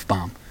dropping an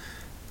F-bomb.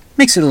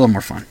 Makes it a little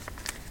more fun.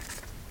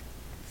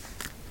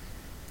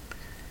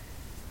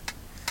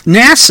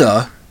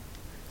 NASA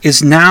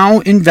is now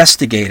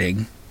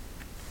investigating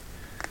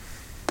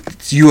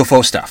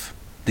UFO stuff.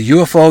 The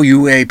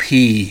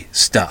UAP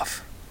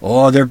stuff.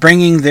 Oh, they're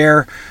bringing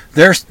their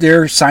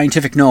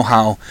scientific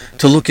know-how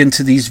to look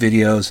into these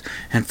videos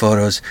and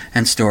photos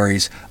and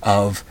stories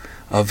of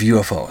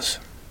UFOs.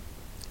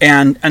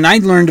 And I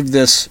learned of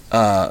this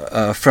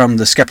from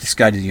the Skeptic's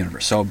Guide to the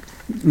Universe. So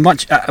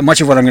much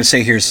of what I'm going to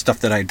say here is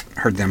stuff that I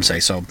heard them say.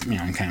 So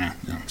I'm kind of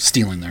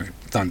stealing their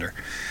thunder.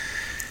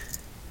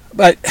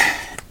 But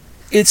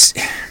it's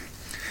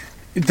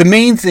the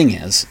main thing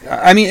is,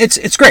 I mean,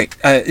 it's great.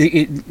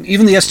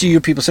 Even the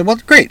SGU people said, well,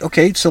 great,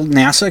 okay, so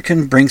NASA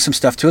can bring some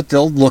stuff to it.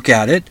 They'll look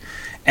at it,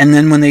 and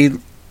then when they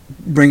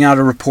bring out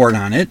a report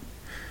on it,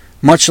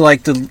 much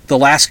like the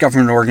last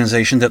government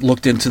organization that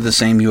looked into the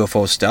same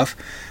UFO stuff,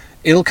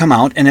 it'll come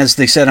out, and as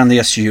they said on the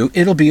SGU,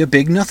 it'll be a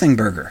big nothing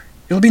burger.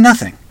 It'll be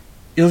nothing.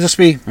 It'll just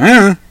be,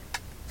 that's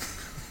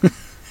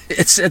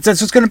what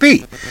it's going to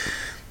be.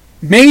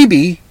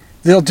 Maybe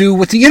they'll do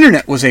what the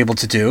internet was able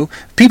to do.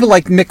 People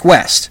like Mick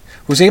West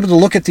was able to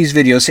look at these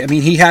videos. I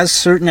mean, he has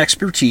certain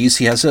expertise.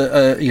 He has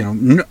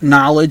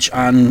knowledge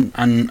on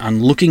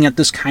looking at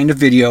this kind of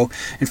video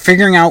and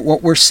figuring out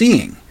what we're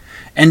seeing.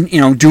 And,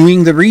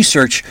 doing the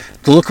research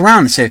to look around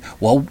and say,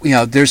 well,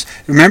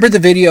 remember the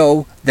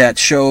video that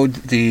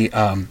showed it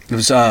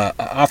was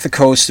off the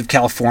coast of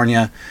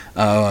California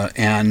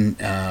and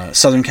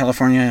Southern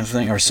California, I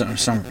think, or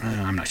some,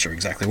 I'm not sure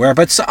exactly where,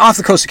 but it's off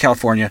the coast of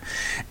California,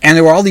 and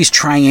there were all these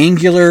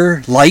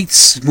triangular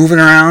lights moving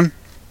around.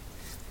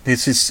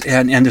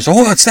 And there's,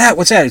 what's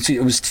that?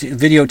 It was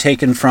video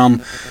taken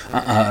from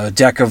a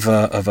deck of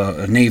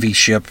a Navy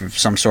ship of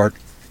some sort.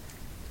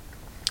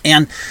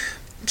 And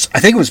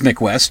I think it was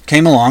Mick West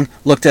came along,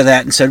 looked at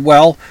that, and said,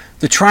 "Well,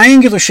 the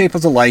triangular shape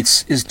of the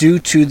lights is due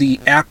to the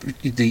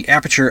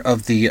aperture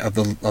of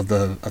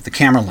the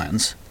camera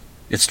lens.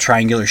 It's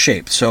triangular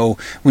shape. So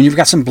when you've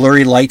got some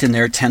blurry light in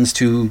there, it tends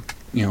to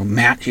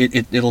match.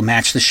 It'll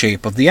match the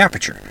shape of the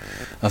aperture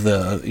of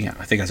the.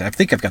 I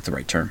think I've got the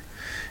right term.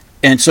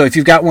 And so if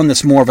you've got one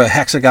that's more of a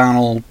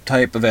hexagonal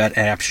type of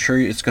aperture,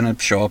 it's going to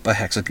show up a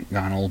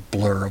hexagonal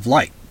blur of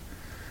light.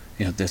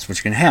 That's what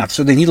you're going to have."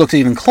 So then he looked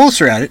even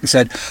closer at it and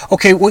said,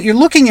 okay, what you're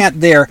looking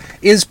at there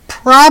is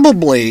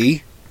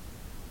probably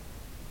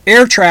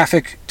air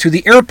traffic to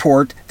the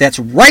airport that's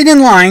right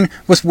in line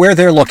with where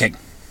they're looking.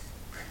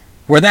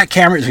 Where that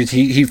camera is,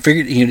 he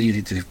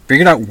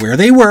figured out where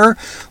they were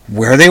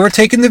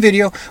taking the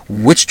video,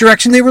 which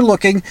direction they were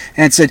looking,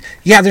 and said,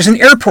 yeah, there's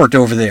an airport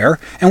over there,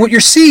 and what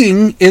you're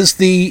seeing is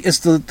the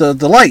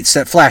lights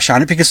that flash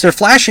on it, because they're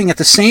flashing at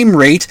the same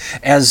rate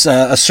as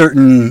a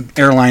certain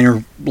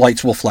airliner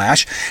lights will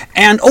flash.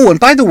 And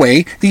by the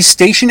way, these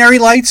stationary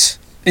lights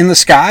in the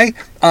sky,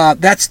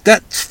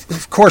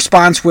 that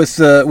corresponds with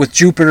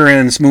Jupiter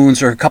and its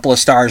moons, or a couple of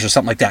stars or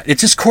something like that. It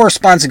just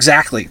corresponds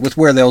exactly with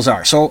where those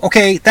are. So,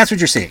 okay, that's what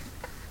you're seeing.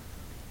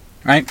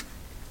 Right?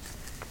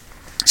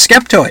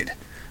 Skeptoid.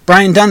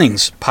 Brian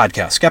Dunning's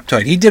podcast,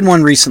 Skeptoid. He did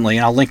one recently,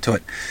 and I'll link to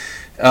it,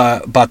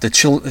 about the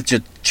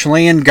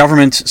Chilean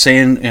government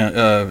saying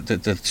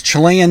the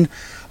Chilean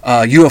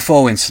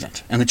UFO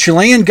incident. And the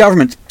Chilean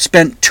government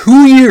spent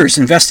 2 years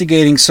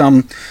investigating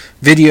some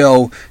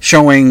video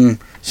showing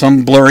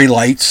some blurry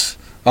lights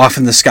off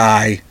in the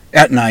sky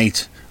at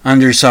night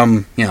under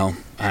some, I don't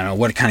know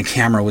what kind of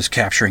camera was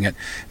capturing it.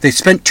 They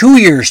spent 2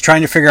 years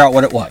trying to figure out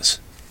what it was.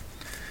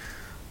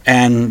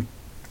 And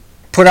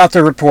put out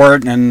their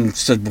report and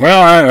said,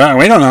 well,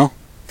 we don't know,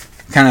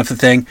 kind of a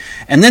thing.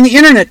 And then the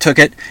internet took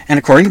it, and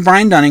according to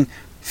Brian Dunning,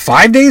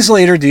 5 days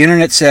later, the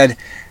internet said,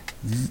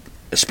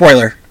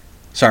 spoiler,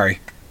 sorry,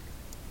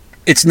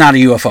 it's not a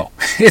UFO.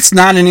 It's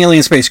not an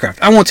alien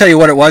spacecraft. I won't tell you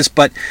what it was,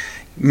 but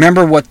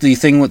remember what the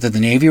thing that the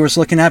Navy was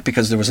looking at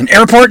because there was an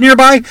airport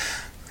nearby?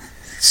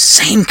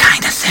 Same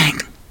kind of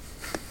thing.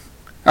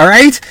 All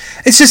right?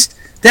 It's just,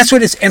 that's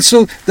what it's, and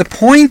so the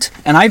point,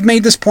 and I've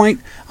made this point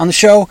on the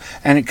show,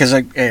 and because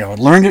I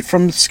learned it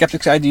from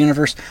Skeptic's Guide to the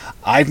Universe,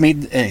 I've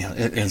made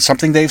and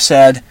something they've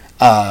said.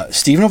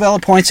 Steve Novella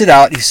points it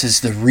out. He says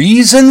the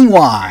reason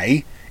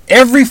why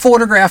every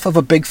photograph of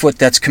a Bigfoot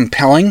that's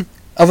compelling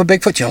of a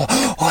Bigfoot, you go,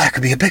 oh, that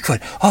could be a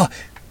Bigfoot,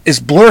 is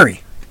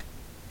blurry.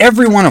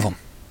 Every one of them.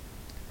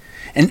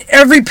 And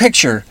every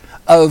picture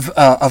of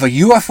a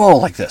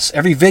UFO like this,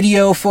 every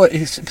video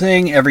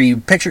thing, every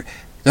picture,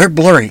 they're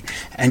blurry.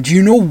 And do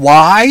you know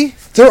why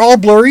they're all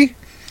blurry?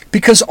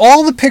 Because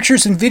all the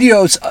pictures and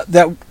videos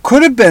that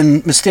could have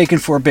been mistaken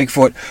for a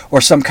Bigfoot or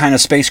some kind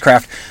of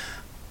spacecraft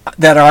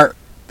that are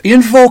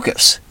in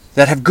focus,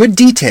 that have good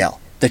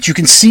detail, that you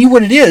can see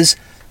what it is,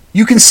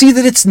 you can see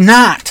that it's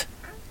not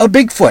a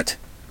Bigfoot.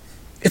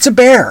 It's a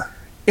bear.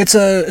 It's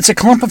a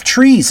clump of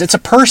trees. It's a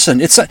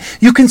person.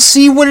 You can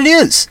see what it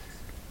is.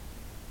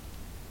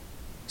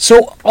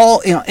 So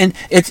and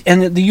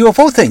the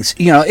UFO things,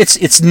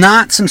 it's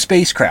not some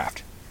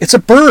spacecraft. It's a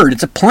bird.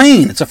 It's a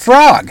plane. It's a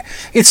frog.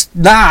 It's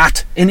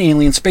not an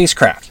alien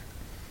spacecraft.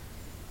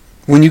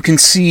 When you can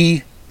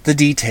see the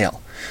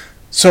detail,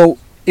 so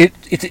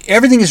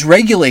everything is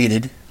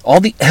regulated. All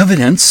the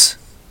evidence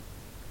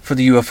for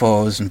the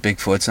UFOs and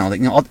Bigfoots and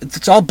all that,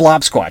 it's all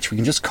blob squatch. We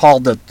can just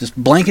just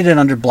blanket it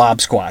under blob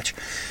squatch.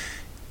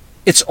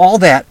 It's all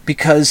that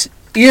because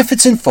if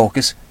it's in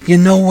focus, you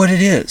know what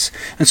it is.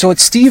 And so what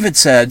Steve had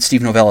said,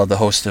 Steve Novella, the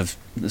host of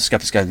the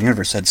Skeptic's Guide to the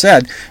Universe, had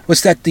said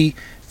was that the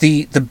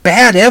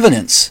bad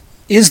evidence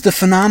is the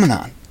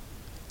phenomenon.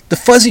 The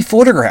fuzzy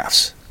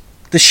photographs,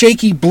 the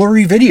shaky,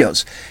 blurry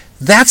videos,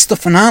 that's the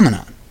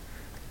phenomenon.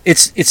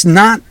 It's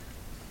not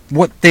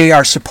what they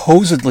are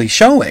supposedly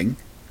showing.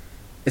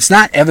 It's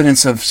not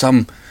evidence of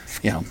some,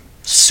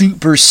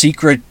 super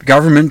secret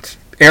government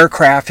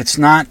aircraft. It's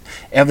not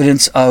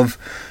evidence of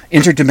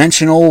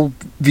interdimensional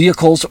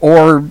vehicles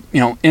or,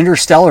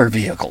 interstellar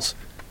vehicles.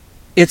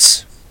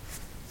 It's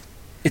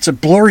a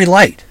blurry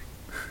light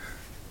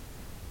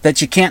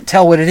that you can't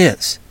tell what it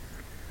is.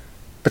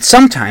 But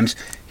sometimes,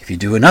 if you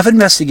do enough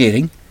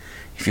investigating,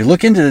 if you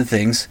look into the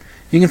things,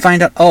 you can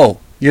find out, oh,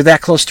 you're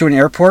that close to an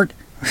airport?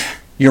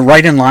 You're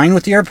right in line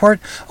with the airport?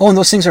 Oh, and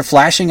those things are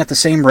flashing at the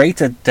same rate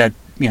that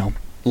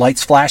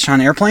lights flash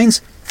on airplanes?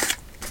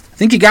 I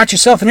think you got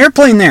yourself an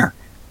airplane there.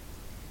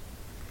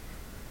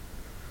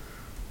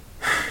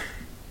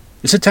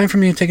 Is it time for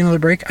me to take another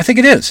break? I think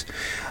it is.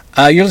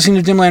 You're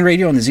listening to Dimland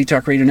Radio on the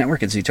Z-Talk Radio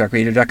Network at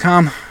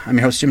ztalkradio.com. I'm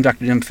your host, Jim,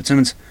 Dr. Dim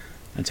Fitzsimmons.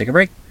 I'll take a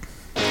break.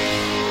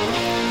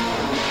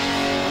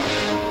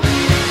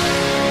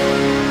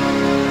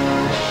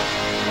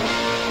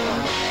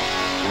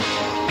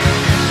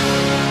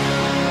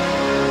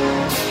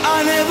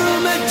 I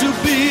never meant to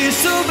be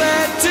so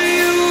bad to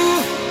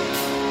you.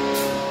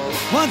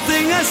 One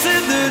thing I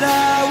said that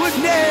I would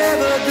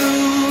never do.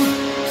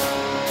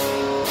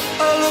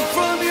 A look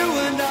from you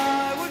and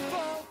I would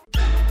fall.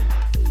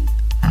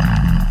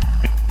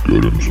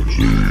 Get him some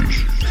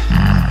Z's.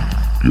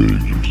 Getting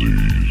some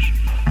Z's.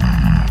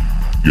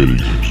 Getting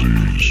some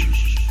Z's.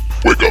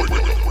 Wake up, wake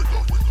up, wake up, wake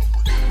up.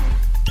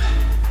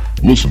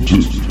 Listen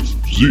to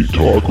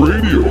Z-Talk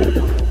Radio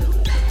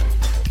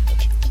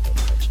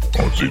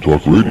on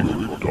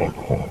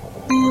ztalkradio.com.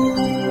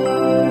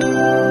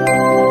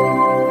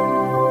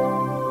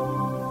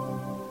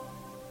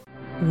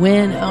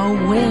 When, oh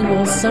when,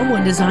 will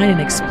someone design an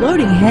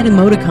exploding head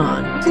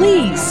emoticon?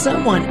 Please,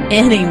 someone,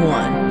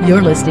 anyone.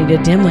 You're listening to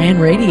Dimland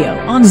Radio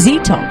on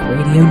Z-Talk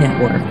Radio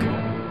Network.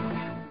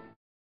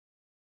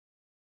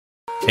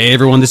 Hey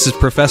everyone, this is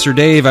Professor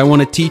Dave. I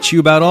want to teach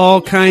you about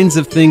all kinds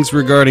of things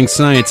regarding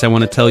science. I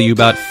want to tell you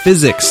about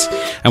physics.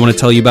 I want to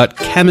tell you about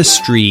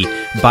chemistry,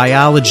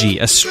 biology,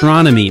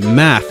 astronomy,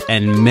 math,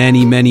 and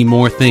many, many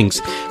more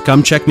things.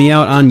 Come check me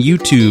out on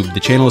YouTube.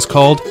 The channel is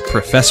called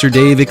Professor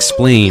Dave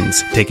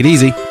Explains. Take it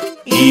easy.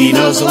 He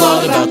knows a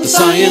lot about the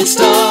science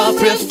stuff.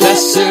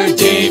 Professor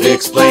Dave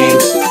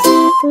Explains.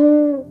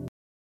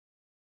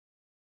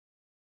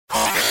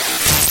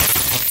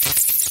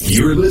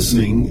 You're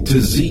listening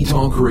to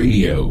Z-Talk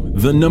Radio,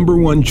 the number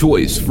one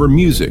choice for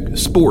music,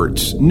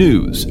 sports,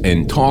 news,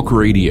 and talk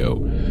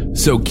radio.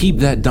 So keep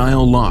that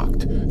dial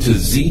locked to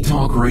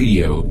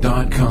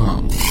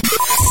ztalkradio.com.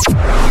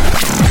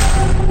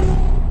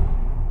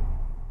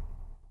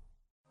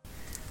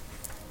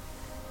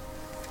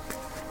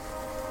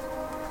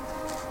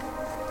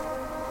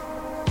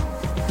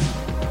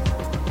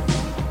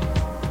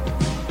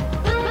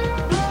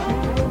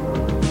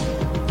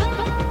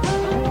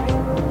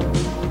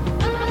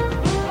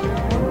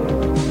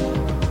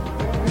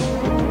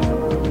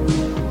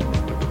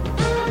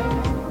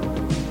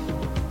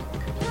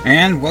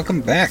 And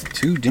welcome back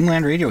to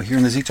Dimland Radio here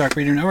on the Z-Talk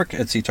Radio Network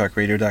at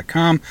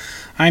ztalkradio.com.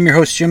 I'm your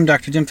host, Jim,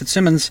 Dr. Dim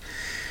Fitzsimmons.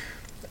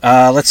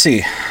 Let's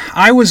see.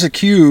 I was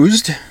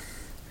accused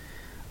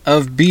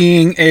of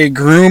being a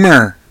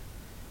groomer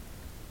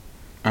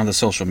on the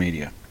social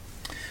media.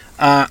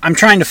 I'm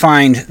trying to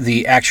find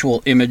the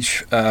actual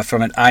image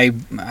from it.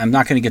 I'm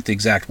not going to get the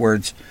exact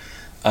words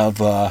of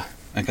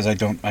because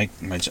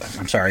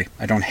I'm sorry,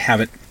 I don't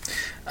have it.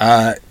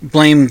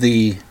 Blame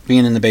the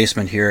being in the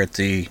basement here at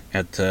the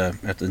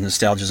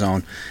Nostalgia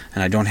Zone,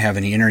 and I don't have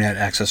any internet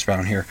access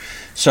around here.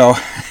 So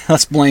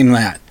let's blame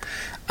that,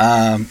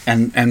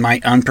 and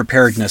my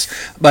unpreparedness.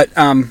 But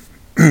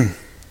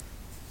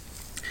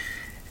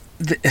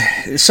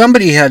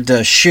somebody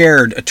had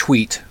shared a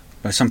tweet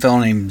by some fellow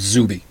named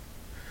Zuby.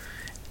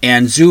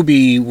 And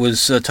Zuby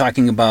was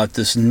talking about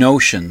this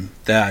notion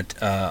that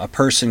a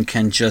person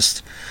can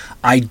just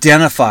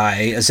identify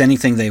as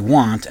anything they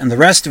want, and the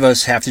rest of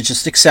us have to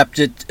just accept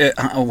it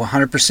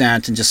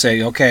 100% and just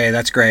say, okay,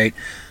 that's great,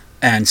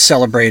 and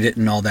celebrate it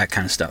and all that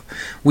kind of stuff.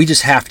 We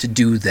just have to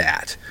do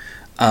that.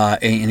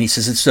 And he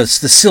says it's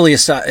the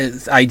silliest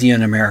idea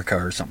in America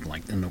or something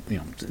like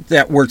that,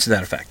 that words to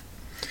that effect.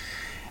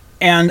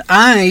 And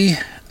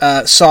I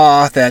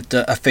saw that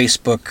a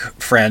Facebook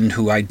friend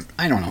who I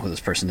don't know who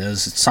this person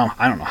is.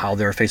 I don't know how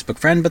they're a Facebook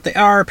friend, but they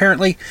are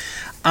apparently.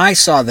 I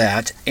saw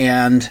that,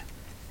 and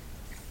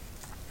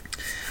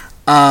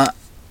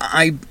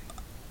I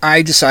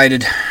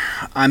decided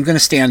I'm going to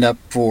stand up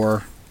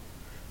for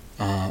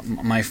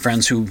my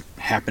friends who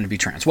happen to be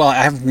trans. Well,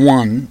 I have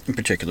one in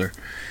particular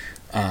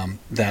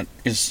that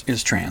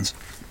is trans.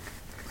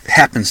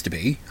 Happens to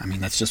be. I mean,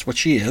 that's just what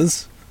she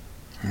is.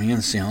 I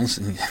mean,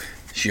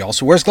 she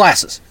also wears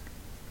glasses.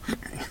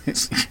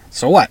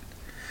 So what?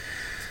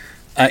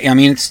 I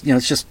mean, it's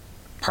just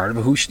part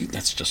of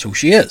that's just who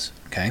she is.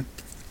 Okay,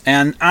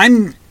 and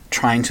I'm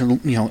trying to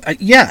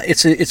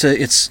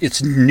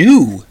it's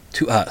new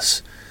to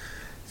us.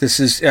 This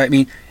is, I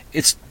mean,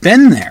 it's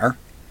been there,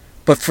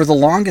 but for the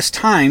longest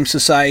time,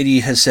 society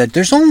has said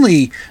there's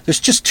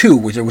just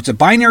two. It's a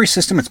binary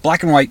system. It's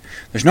black and white.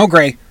 There's no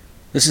gray.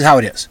 This is how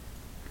it is.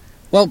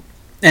 Well,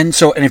 and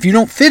if you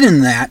don't fit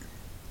in that,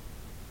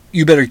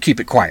 you better keep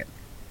it quiet.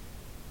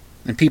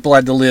 And people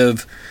had to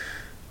live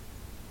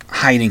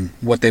hiding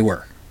what they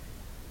were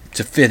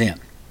to fit in.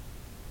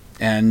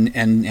 And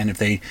if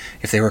they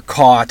were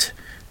caught,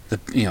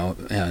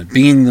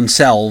 being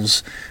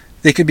themselves,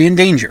 they could be in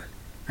danger.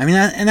 I mean,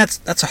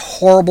 that's a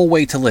horrible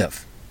way to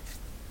live.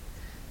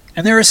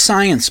 And there is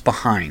science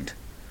behind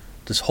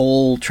this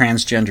whole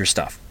transgender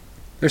stuff.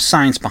 There's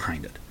science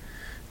behind it.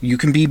 You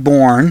can be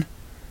born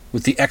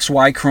with the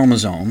XY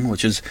chromosome,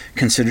 which is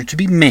considered to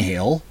be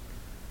male.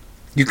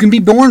 You can be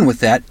born with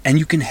that, and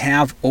you can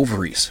have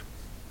ovaries.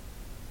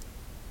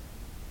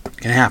 It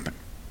can happen.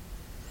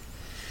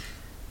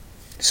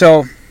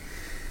 So,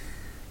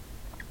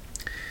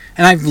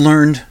 and I've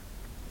learned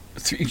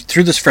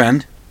through this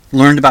friend,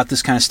 learned about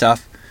this kind of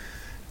stuff.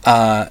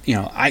 So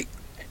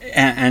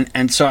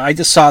I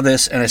just saw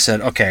this and I said,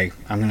 okay,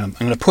 I'm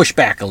gonna push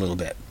back a little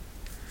bit.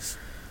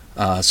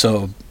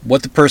 So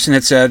what the person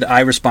had said, I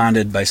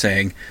responded by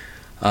saying,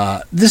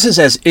 this is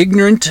as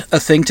ignorant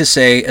a thing to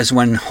say as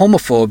when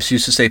homophobes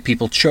used to say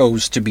people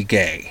chose to be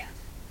gay.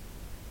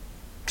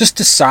 Just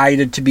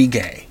decided to be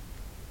gay.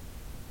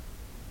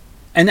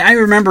 And I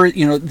remember,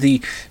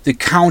 the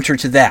counter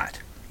to that.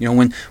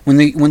 When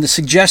the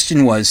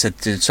suggestion was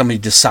that somebody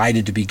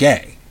decided to be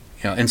gay,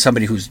 and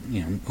somebody who's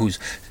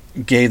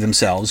gay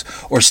themselves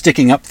or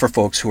sticking up for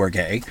folks who are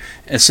gay,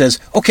 it says,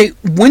 okay,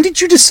 when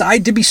did you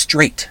decide to be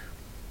straight?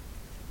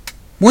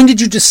 When did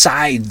you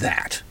decide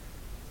that?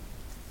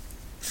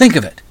 Think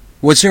of it.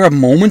 Was there a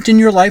moment in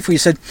your life where you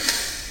said,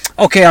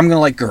 okay, I'm going to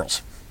like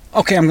girls.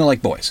 Okay, I'm going to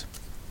like boys.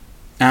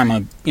 I'm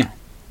going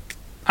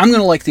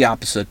to like the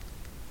opposite.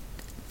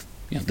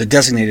 The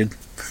designated,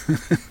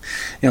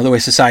 the way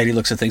society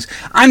looks at things.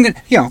 I'm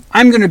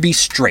going to be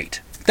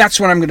straight.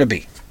 That's what I'm going to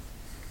be.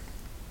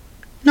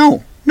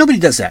 No, nobody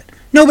does that.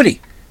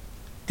 Nobody.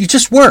 You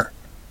just were.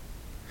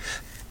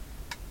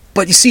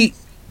 But you see,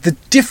 the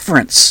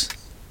difference,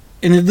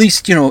 and at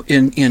least in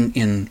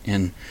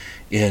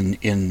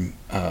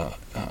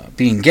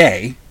being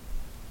gay,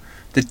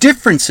 the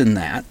difference in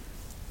that,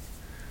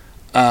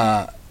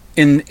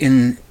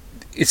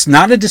 it's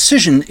not a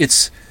decision.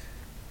 It's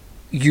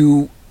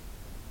you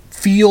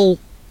feel.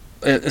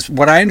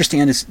 What I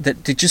understand is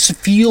that they just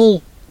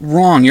feel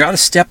wrong. You're out of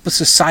step with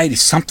society.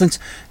 Something's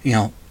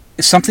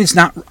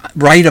not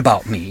right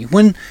about me.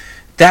 When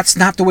that's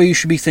not the way you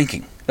should be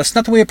thinking. That's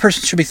not the way a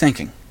person should be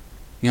thinking.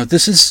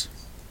 This is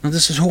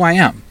who I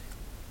am.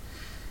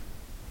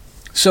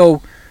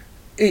 So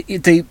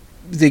they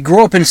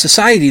grow up in a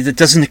society that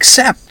doesn't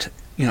accept.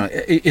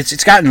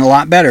 It's gotten a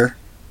lot better,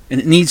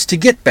 and it needs to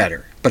get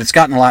better. But it's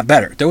gotten a lot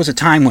better. There was a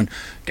time when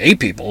gay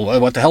people,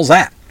 what the hell's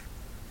that?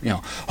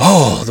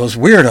 Those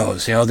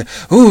weirdos.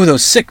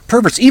 Those sick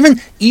perverts. Even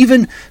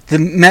the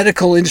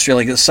medical industry,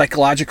 like the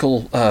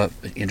psychological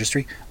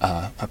industry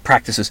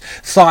practices,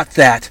 thought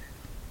that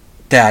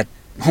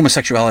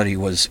homosexuality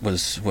was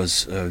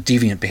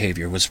deviant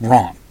behavior, was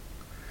wrong.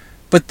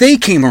 But they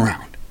came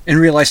around and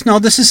realized, no,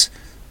 this is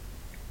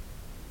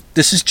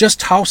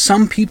just how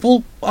some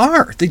people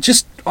are. They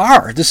just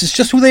are. This is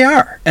just who they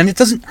are, and it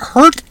doesn't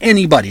hurt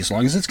anybody as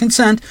long as it's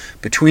consent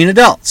between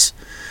adults.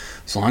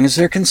 As long as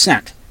there's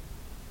consent.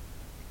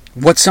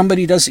 What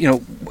somebody does, it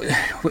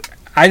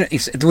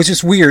was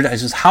just weird. I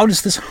said, how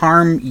does this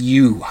harm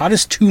you? How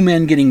does two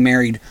men getting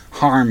married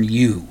harm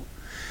you?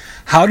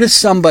 How does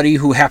somebody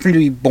who happened to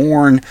be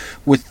born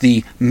with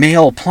the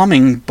male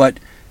plumbing, but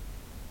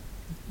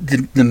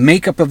the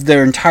makeup of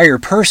their entire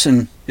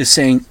person is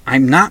saying,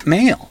 I'm not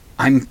male,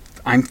 I'm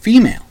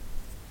female,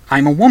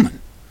 I'm a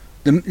woman.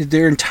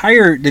 The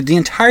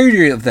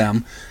entirety of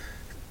them,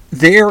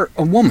 they're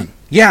a woman.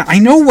 Yeah, I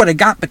know what I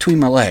got between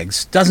my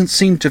legs doesn't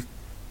seem to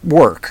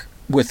work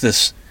with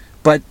this,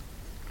 but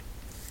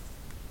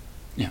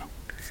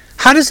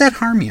how does that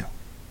harm you?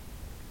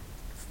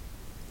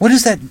 What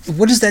does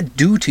that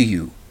do to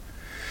you?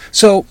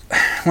 So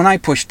when I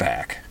pushed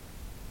back,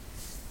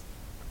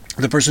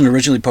 the person who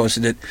originally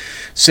posted it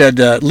said,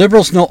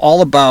 liberals know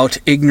all about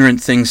ignorant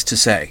things to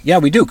say. Yeah,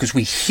 we do, because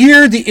we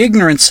hear the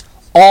ignorance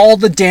all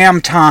the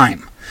damn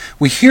time.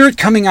 We hear it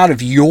coming out of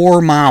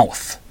your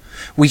mouth.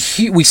 We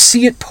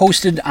see it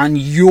posted on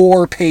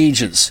your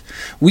pages.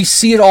 We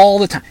see it all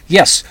the time.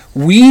 Yes,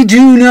 we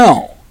do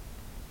know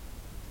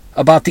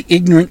about the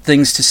ignorant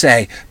things to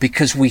say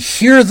because we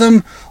hear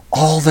them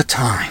all the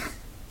time.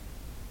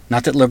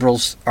 Not that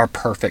liberals are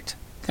perfect.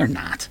 They're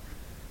not.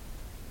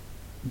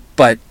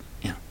 But,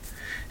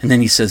 and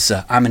then he says,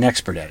 I'm an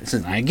expert at it.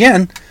 Says,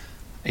 again,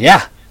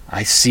 yeah,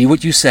 I see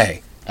what you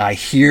say. I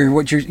hear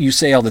what you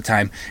say all the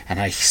time, and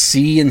I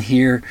see and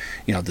hear,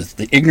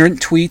 the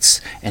ignorant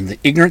tweets and the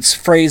ignorant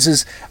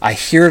phrases. I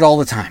hear it all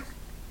the time.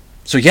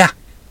 So yeah,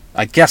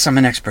 I guess I'm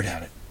an expert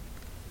at it.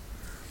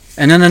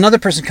 And then another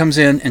person comes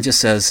in and just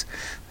says,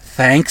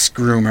 thanks,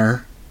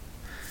 groomer.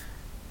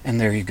 And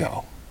there you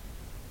go.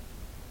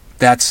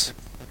 Because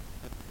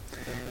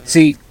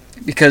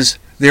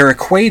they're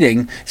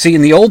equating. See,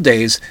 in the old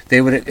days, they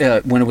would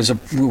when it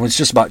was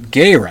just about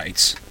gay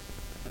rights,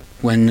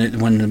 when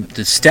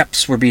the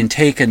steps were being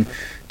taken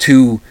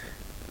to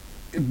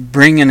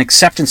bring an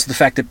acceptance to the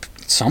fact that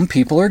some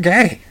people are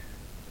gay,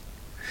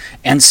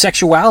 and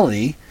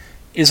sexuality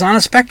is on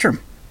a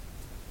spectrum.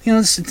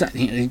 I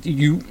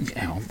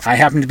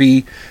happen to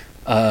be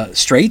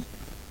straight.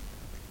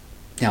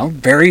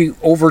 Very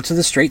over to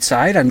the straight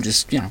side. I'm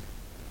just,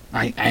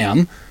 I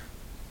am.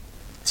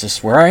 It's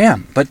just where I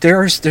am. But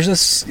there's a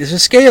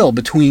scale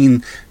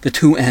between the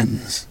two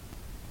ends.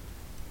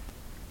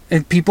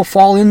 And people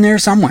fall in there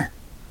somewhere.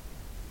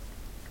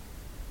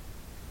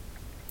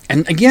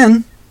 And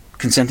again,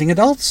 consenting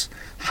adults,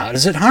 how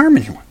does it harm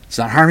anyone? It's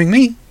not harming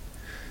me.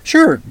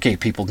 Sure, gay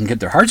people can get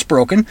their hearts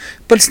broken,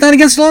 but it's not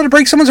against the law to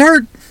break someone's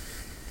heart.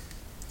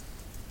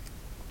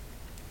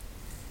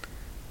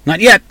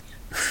 Not yet.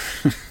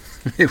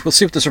 We'll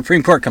see what the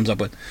Supreme Court comes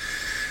up with.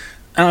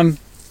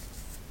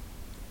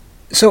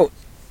 So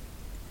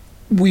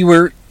we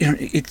were,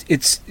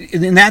 it's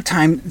in that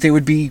time they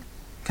would be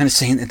kind of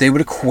saying that they would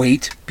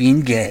equate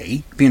being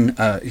gay, being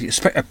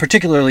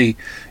particularly,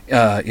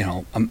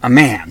 a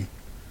man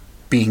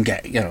being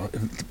gay.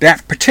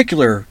 That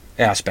particular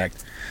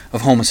aspect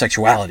of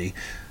homosexuality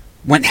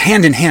went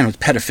hand in hand with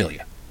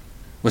pedophilia,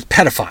 with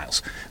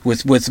pedophiles,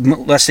 with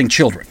molesting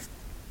children.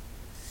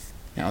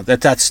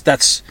 That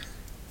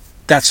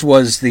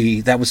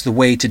was the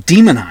way to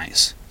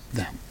demonize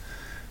them.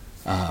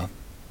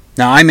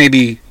 Now I may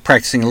be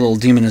practicing a little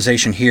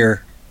demonization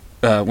here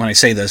when I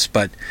say this,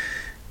 but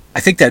I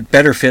think that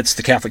better fits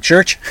the Catholic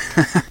Church.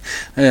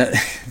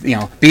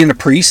 Being a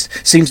priest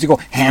seems to go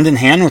hand in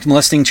hand with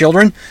molesting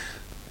children,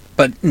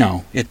 but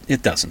no,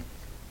 it doesn't.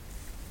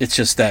 It's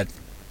just that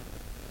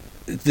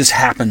this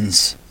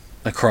happens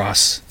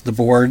across the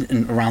board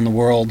and around the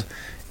world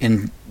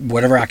in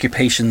whatever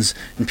occupations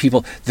and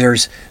people. There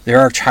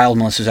are child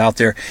molesters out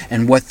there,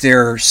 and what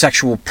their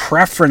sexual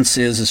preference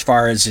is as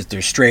far as if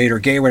they're straight or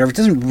gay or whatever, it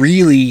doesn't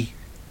really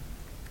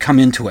come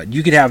into it.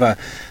 You could have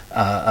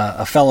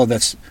a fellow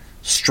that's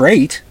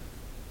straight,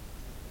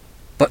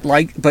 but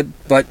has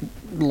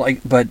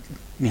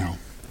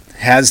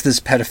this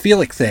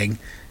pedophilic thing,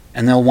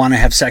 and they'll want to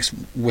have sex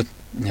with,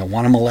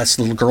 want to molest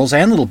little girls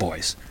and little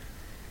boys.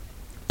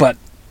 But,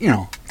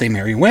 they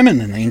marry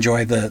women and they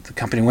enjoy the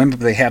company of women,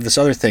 but they have this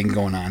other thing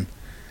going on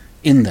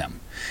in them.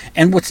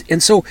 And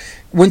so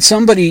when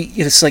somebody,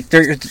 it's like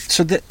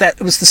that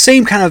was the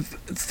same kind of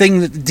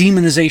thing, that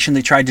demonization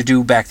they tried to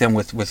do back then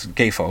with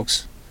gay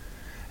folks.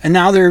 And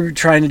now they're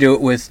trying to do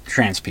it with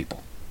trans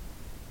people.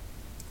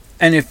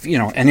 And if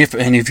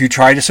you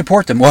try to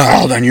support them,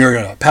 well, then you're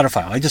a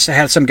pedophile. I just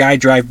had some guy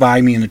drive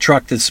by me in a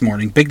truck this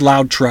morning, big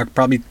loud truck,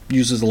 probably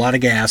uses a lot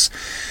of gas,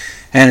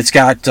 and it's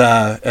got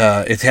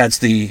it has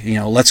the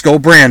 "Let's Go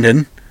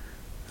Brandon"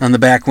 on the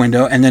back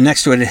window, and then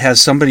next to it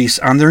has somebody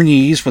on their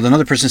knees with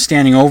another person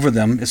standing over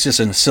them. It's just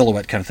in a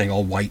silhouette kind of thing,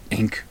 all white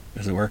ink,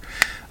 as it were,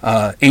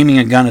 aiming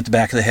a gun at the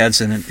back of the heads,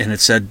 and it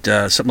said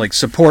something like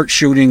support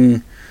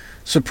shooting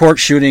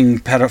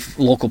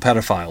local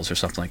pedophiles or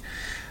something like.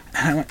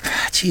 And I went,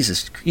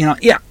 Jesus,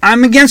 yeah,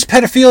 I'm against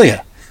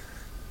pedophilia.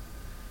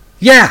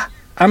 Yeah,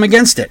 I'm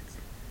against it.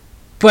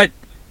 But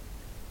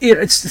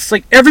it's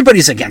like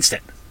everybody's against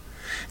it.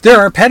 There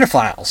are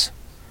pedophiles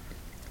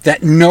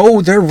that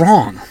know they're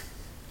wrong.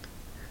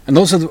 And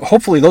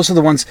hopefully those are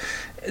the ones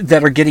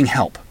that are getting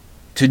help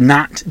to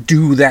not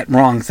do that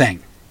wrong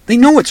thing. They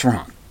know it's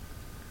wrong.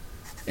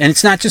 And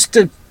it's not just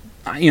the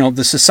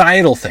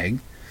societal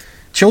thing.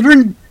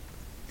 children,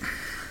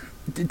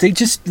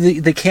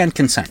 they can't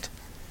consent.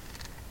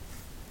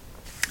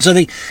 So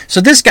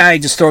this guy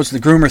just throws the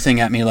groomer thing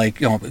at me, like,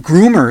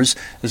 groomers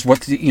is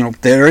what,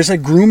 there is a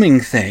grooming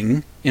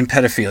thing in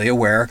pedophilia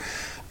where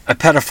a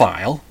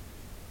pedophile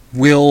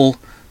will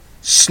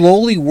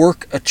slowly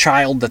work a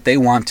child that they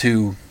want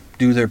to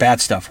do their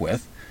bad stuff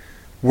with,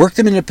 work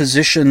them in a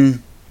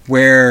position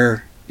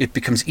where it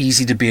becomes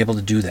easy to be able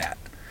to do that.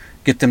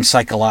 Get them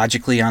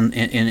psychologically in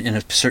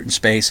a certain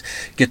space,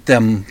 get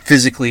them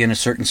physically in a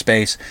certain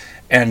space,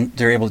 and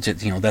they're able to,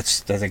 I guess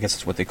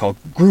that's what they call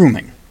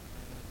grooming.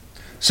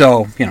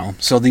 So,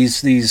 so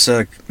these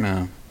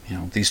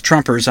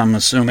Trumpers, I'm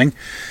assuming,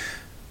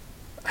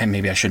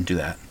 maybe I shouldn't do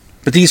that,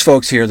 but these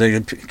folks here, they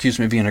accuse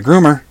me of being a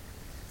groomer.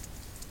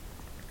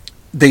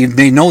 They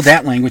may know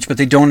that language, but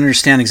they don't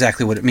understand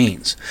exactly what it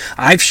means.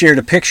 I've shared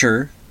a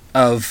picture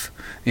of,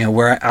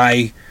 where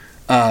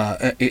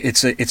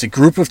it's a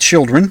group of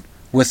children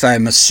with,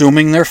 I'm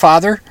assuming, their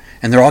father,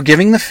 and they're all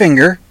giving the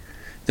finger.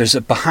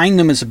 Behind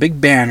them is a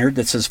big banner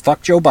that says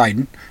 "Fuck Joe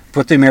Biden."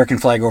 Put the American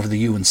flag over the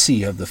U and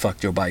C of the "Fuck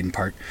Joe Biden"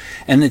 part,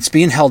 and it's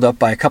being held up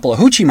by a couple of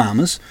hoochie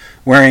mamas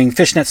wearing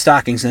fishnet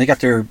stockings, and they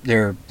got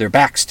their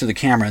backs to the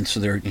camera, and so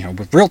they're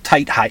with real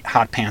tight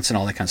hot pants and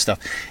all that kind of stuff.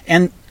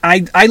 And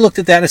I looked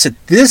at that and I said,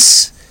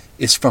 this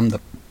is from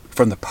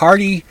the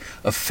party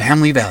of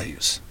family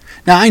values.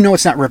 Now I know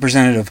it's not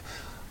representative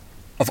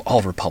of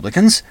all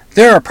Republicans.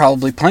 There are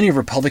probably plenty of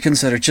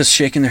Republicans that are just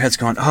shaking their heads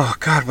going, oh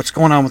God, what's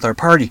going on with our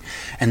party?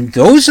 And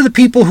those are the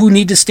people who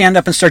need to stand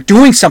up and start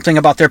doing something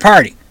about their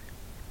party.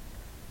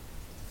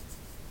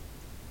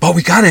 But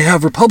we got to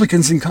have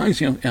Republicans in Congress.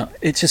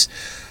 It's just,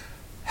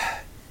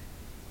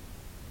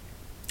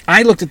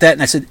 I looked at that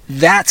and I said,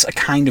 that's a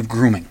kind of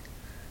grooming.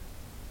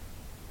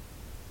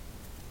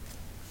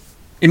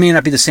 It may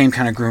not be the same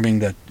kind of grooming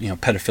that,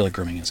 pedophilic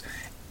grooming is.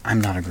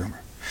 I'm not a groomer.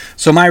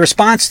 So my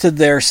response to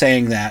their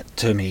saying that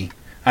to me,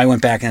 I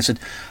went back and I said,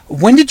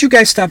 when did you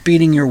guys stop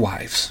beating your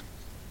wives?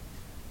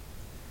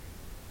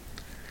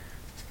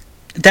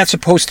 That's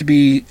supposed to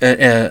be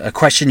a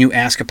question you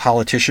ask a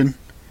politician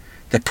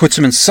that puts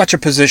them in such a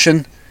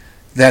position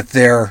that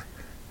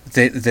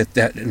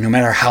that no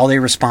matter how they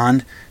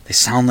respond, they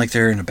sound like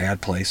they're in a bad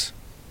place.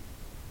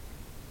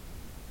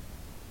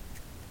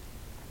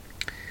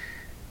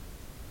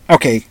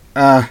 Okay,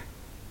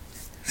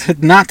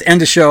 not to end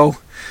the show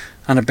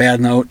on a bad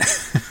note.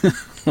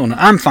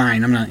 I'm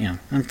fine.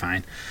 I'm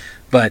fine.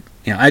 But,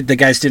 the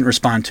guys didn't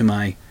respond to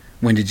my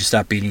 "when did you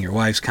stop beating your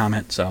wives"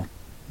 comment, so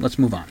let's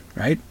move on,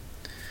 right?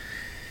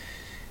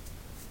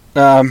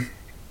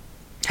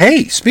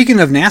 Hey, speaking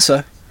of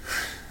NASA,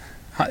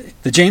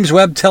 the James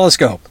Webb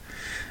Telescope.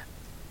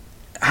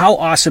 How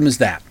awesome is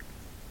that?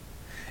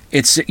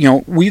 It's,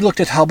 we looked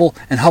at Hubble,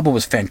 and Hubble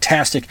was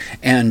fantastic,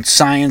 and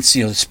science,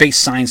 space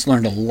science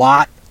learned a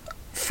lot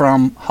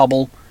from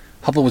Hubble.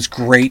 Hubble was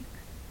great.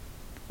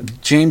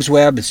 James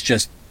Webb is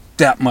just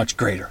that much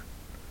greater.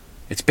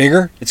 It's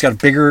bigger. It's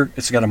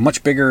got a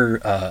much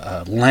bigger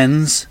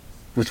lens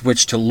with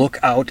which to look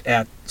out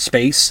at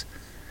space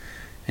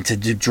and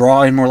to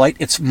draw in more light.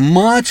 It's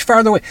much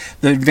farther away.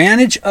 The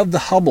advantage of the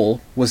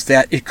Hubble was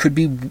that it could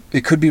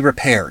be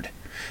repaired.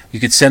 You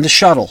could send a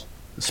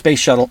space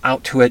shuttle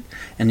out to it,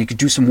 and you could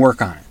do some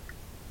work on it.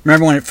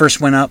 Remember when it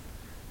first went up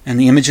and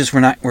the images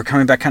were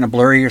coming back kind of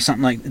blurry or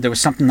something, there was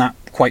something not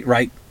quite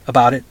right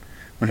about it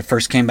when it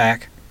first came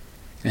back?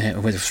 When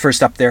it was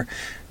first up there,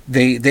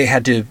 they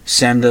had to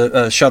send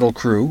a shuttle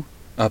crew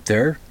up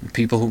there,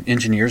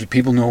 engineers,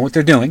 people know what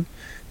they're doing,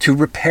 to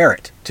repair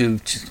it, to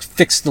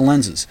fix the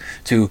lenses,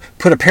 to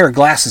put a pair of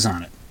glasses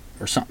on it,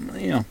 or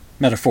something,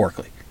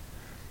 metaphorically.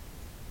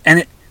 And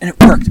it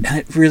worked, and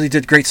it really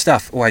did great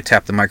stuff. Oh, I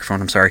tapped the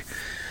microphone, I'm sorry.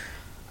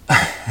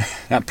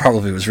 That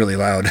probably was really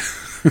loud.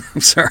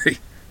 I'm sorry.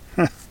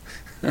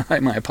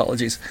 My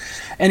apologies.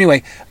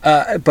 Anyway,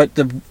 but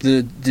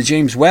the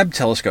James Webb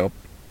Telescope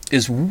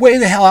is way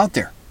the hell out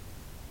there,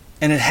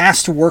 and it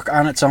has to work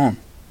on its own.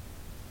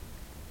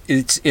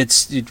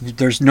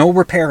 There's no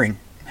repairing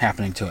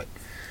happening to it,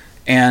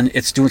 and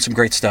it's doing some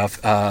great stuff.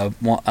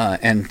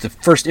 And the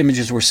first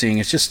images we're seeing,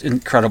 it's just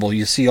incredible.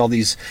 You see all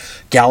these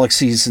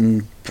galaxies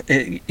and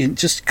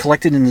just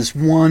collected in this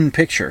one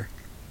picture,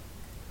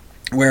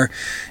 where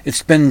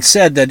it's been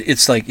said that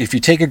it's like if you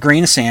take a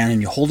grain of sand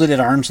and you hold it at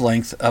arm's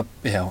length up,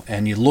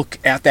 and you look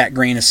at that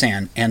grain of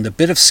sand and the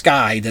bit of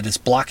sky that is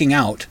blocking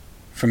out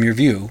from your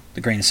view,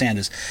 the grain of sand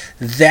is,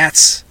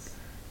 that's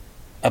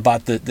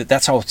about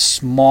that's how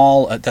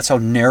small, that's how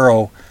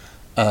narrow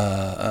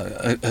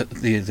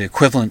the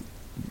equivalent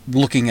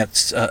looking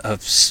at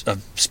of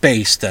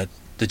space that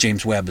the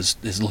James Webb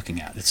is looking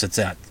at. It's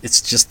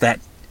just a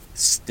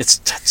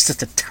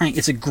tiny,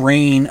 it's a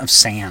grain of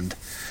sand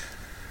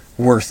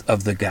worth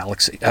of the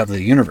galaxy, of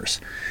the universe.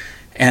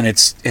 And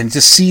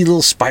to see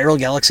little spiral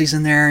galaxies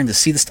in there and to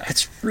see this,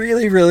 it's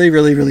really, really,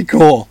 really, really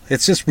cool.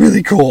 It's just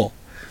really cool.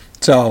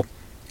 So,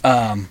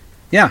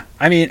 Yeah,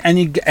 I mean,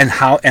 and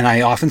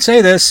I often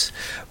say this,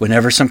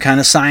 whenever some kind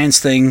of science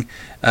thing,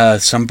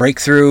 some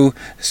breakthrough,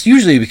 it's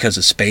usually because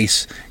of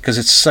space, because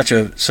it's such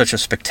a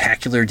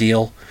spectacular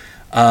deal.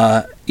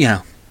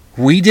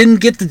 We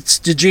didn't get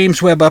the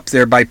James Webb up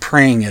there by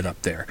praying it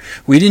up there.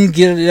 We didn't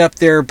get it up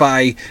there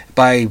by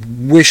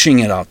wishing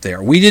it out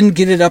there. We didn't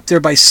get it up there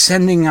by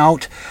sending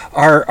out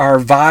our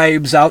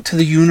vibes out to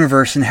the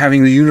universe and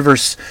having the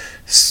universe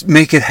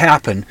make it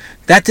happen.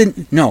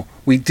 No,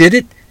 we did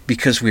it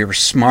because we were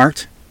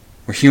smart.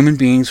 We're human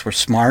beings. We're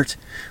smart.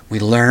 We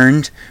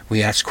learned.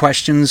 We asked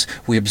questions.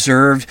 We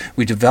observed.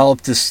 We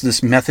developed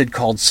this method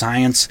called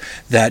science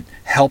that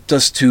helped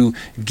us to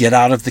get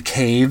out of the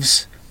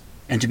caves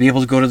and to be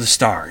able to go to the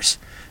stars.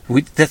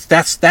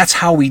 That's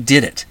how we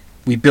did it.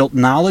 We built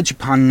knowledge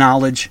upon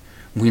knowledge.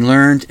 We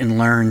learned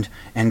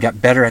and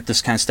got better at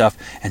this kind of stuff.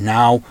 And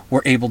now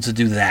we're able to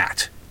do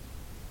that.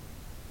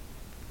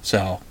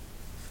 So,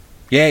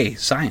 yay,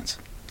 science.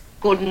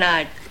 Good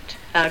night,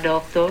 Herr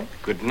Doctor.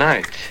 Good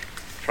night,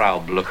 Frau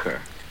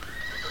Blucher.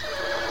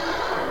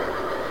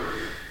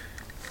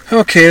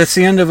 Okay, that's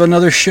the end of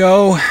another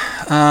show.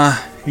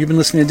 You've been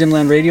listening to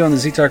Dimland Radio on the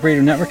Z-Talk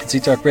Radio Network at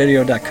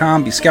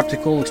ztalkradio.com. Be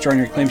skeptical.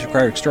 Extraordinary claims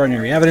require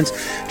extraordinary evidence.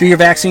 Do your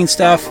vaccine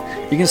stuff.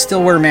 You can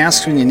still wear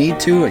masks when you need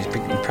to. You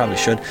probably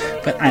should,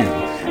 but I don't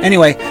know.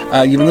 Anyway,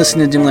 you've been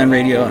listening to Dimland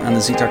Radio on the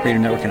Z-Talk Radio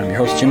Network, and I'm your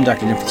host, Jim,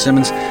 Dr. Jim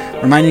Fitzsimmons,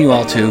 reminding you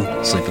all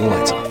to sleep with the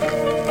lights off.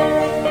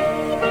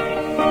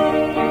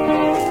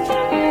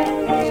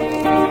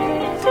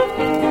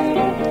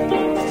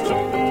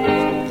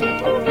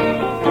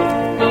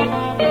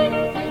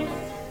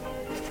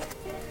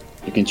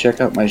 You can check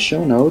out my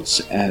show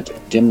notes at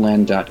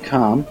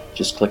dimland.com.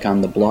 Just click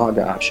on the blog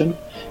option,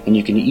 and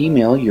you can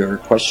email your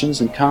questions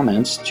and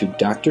comments to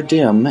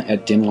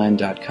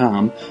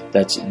drdim@dimland.com.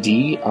 That's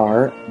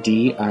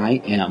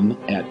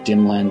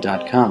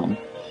drdim@dimland.com.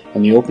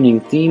 And the opening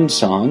theme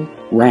song,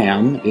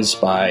 Ram, is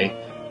by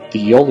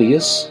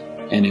Theolius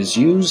and is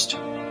used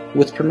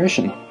with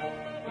permission.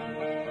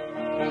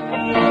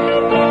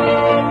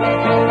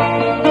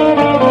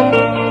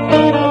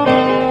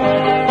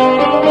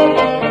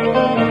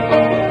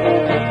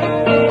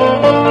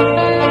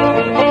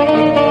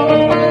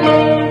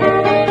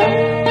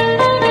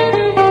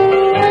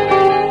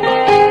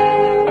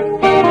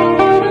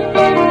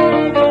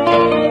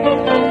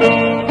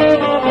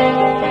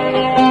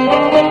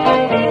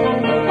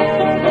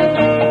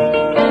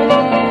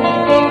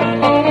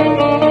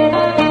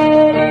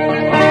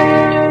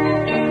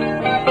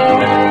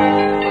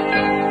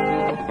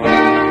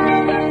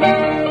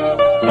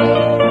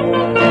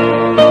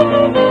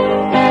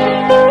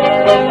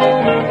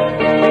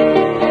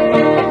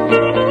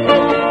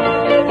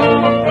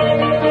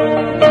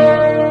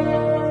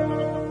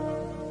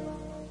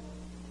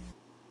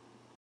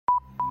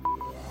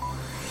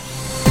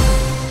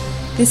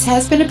 This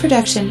has been a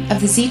production of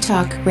the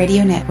Z-Talk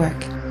Radio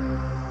Network.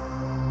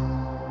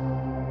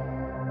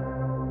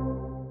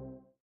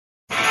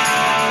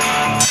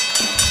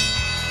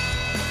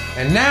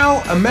 And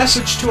now, a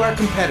message to our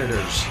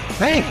competitors.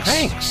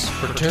 Thanks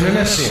for tuning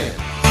us in.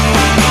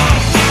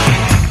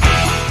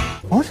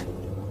 What?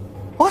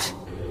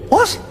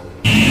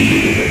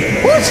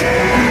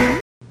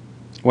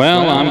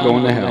 Well, I'm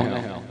going to hell.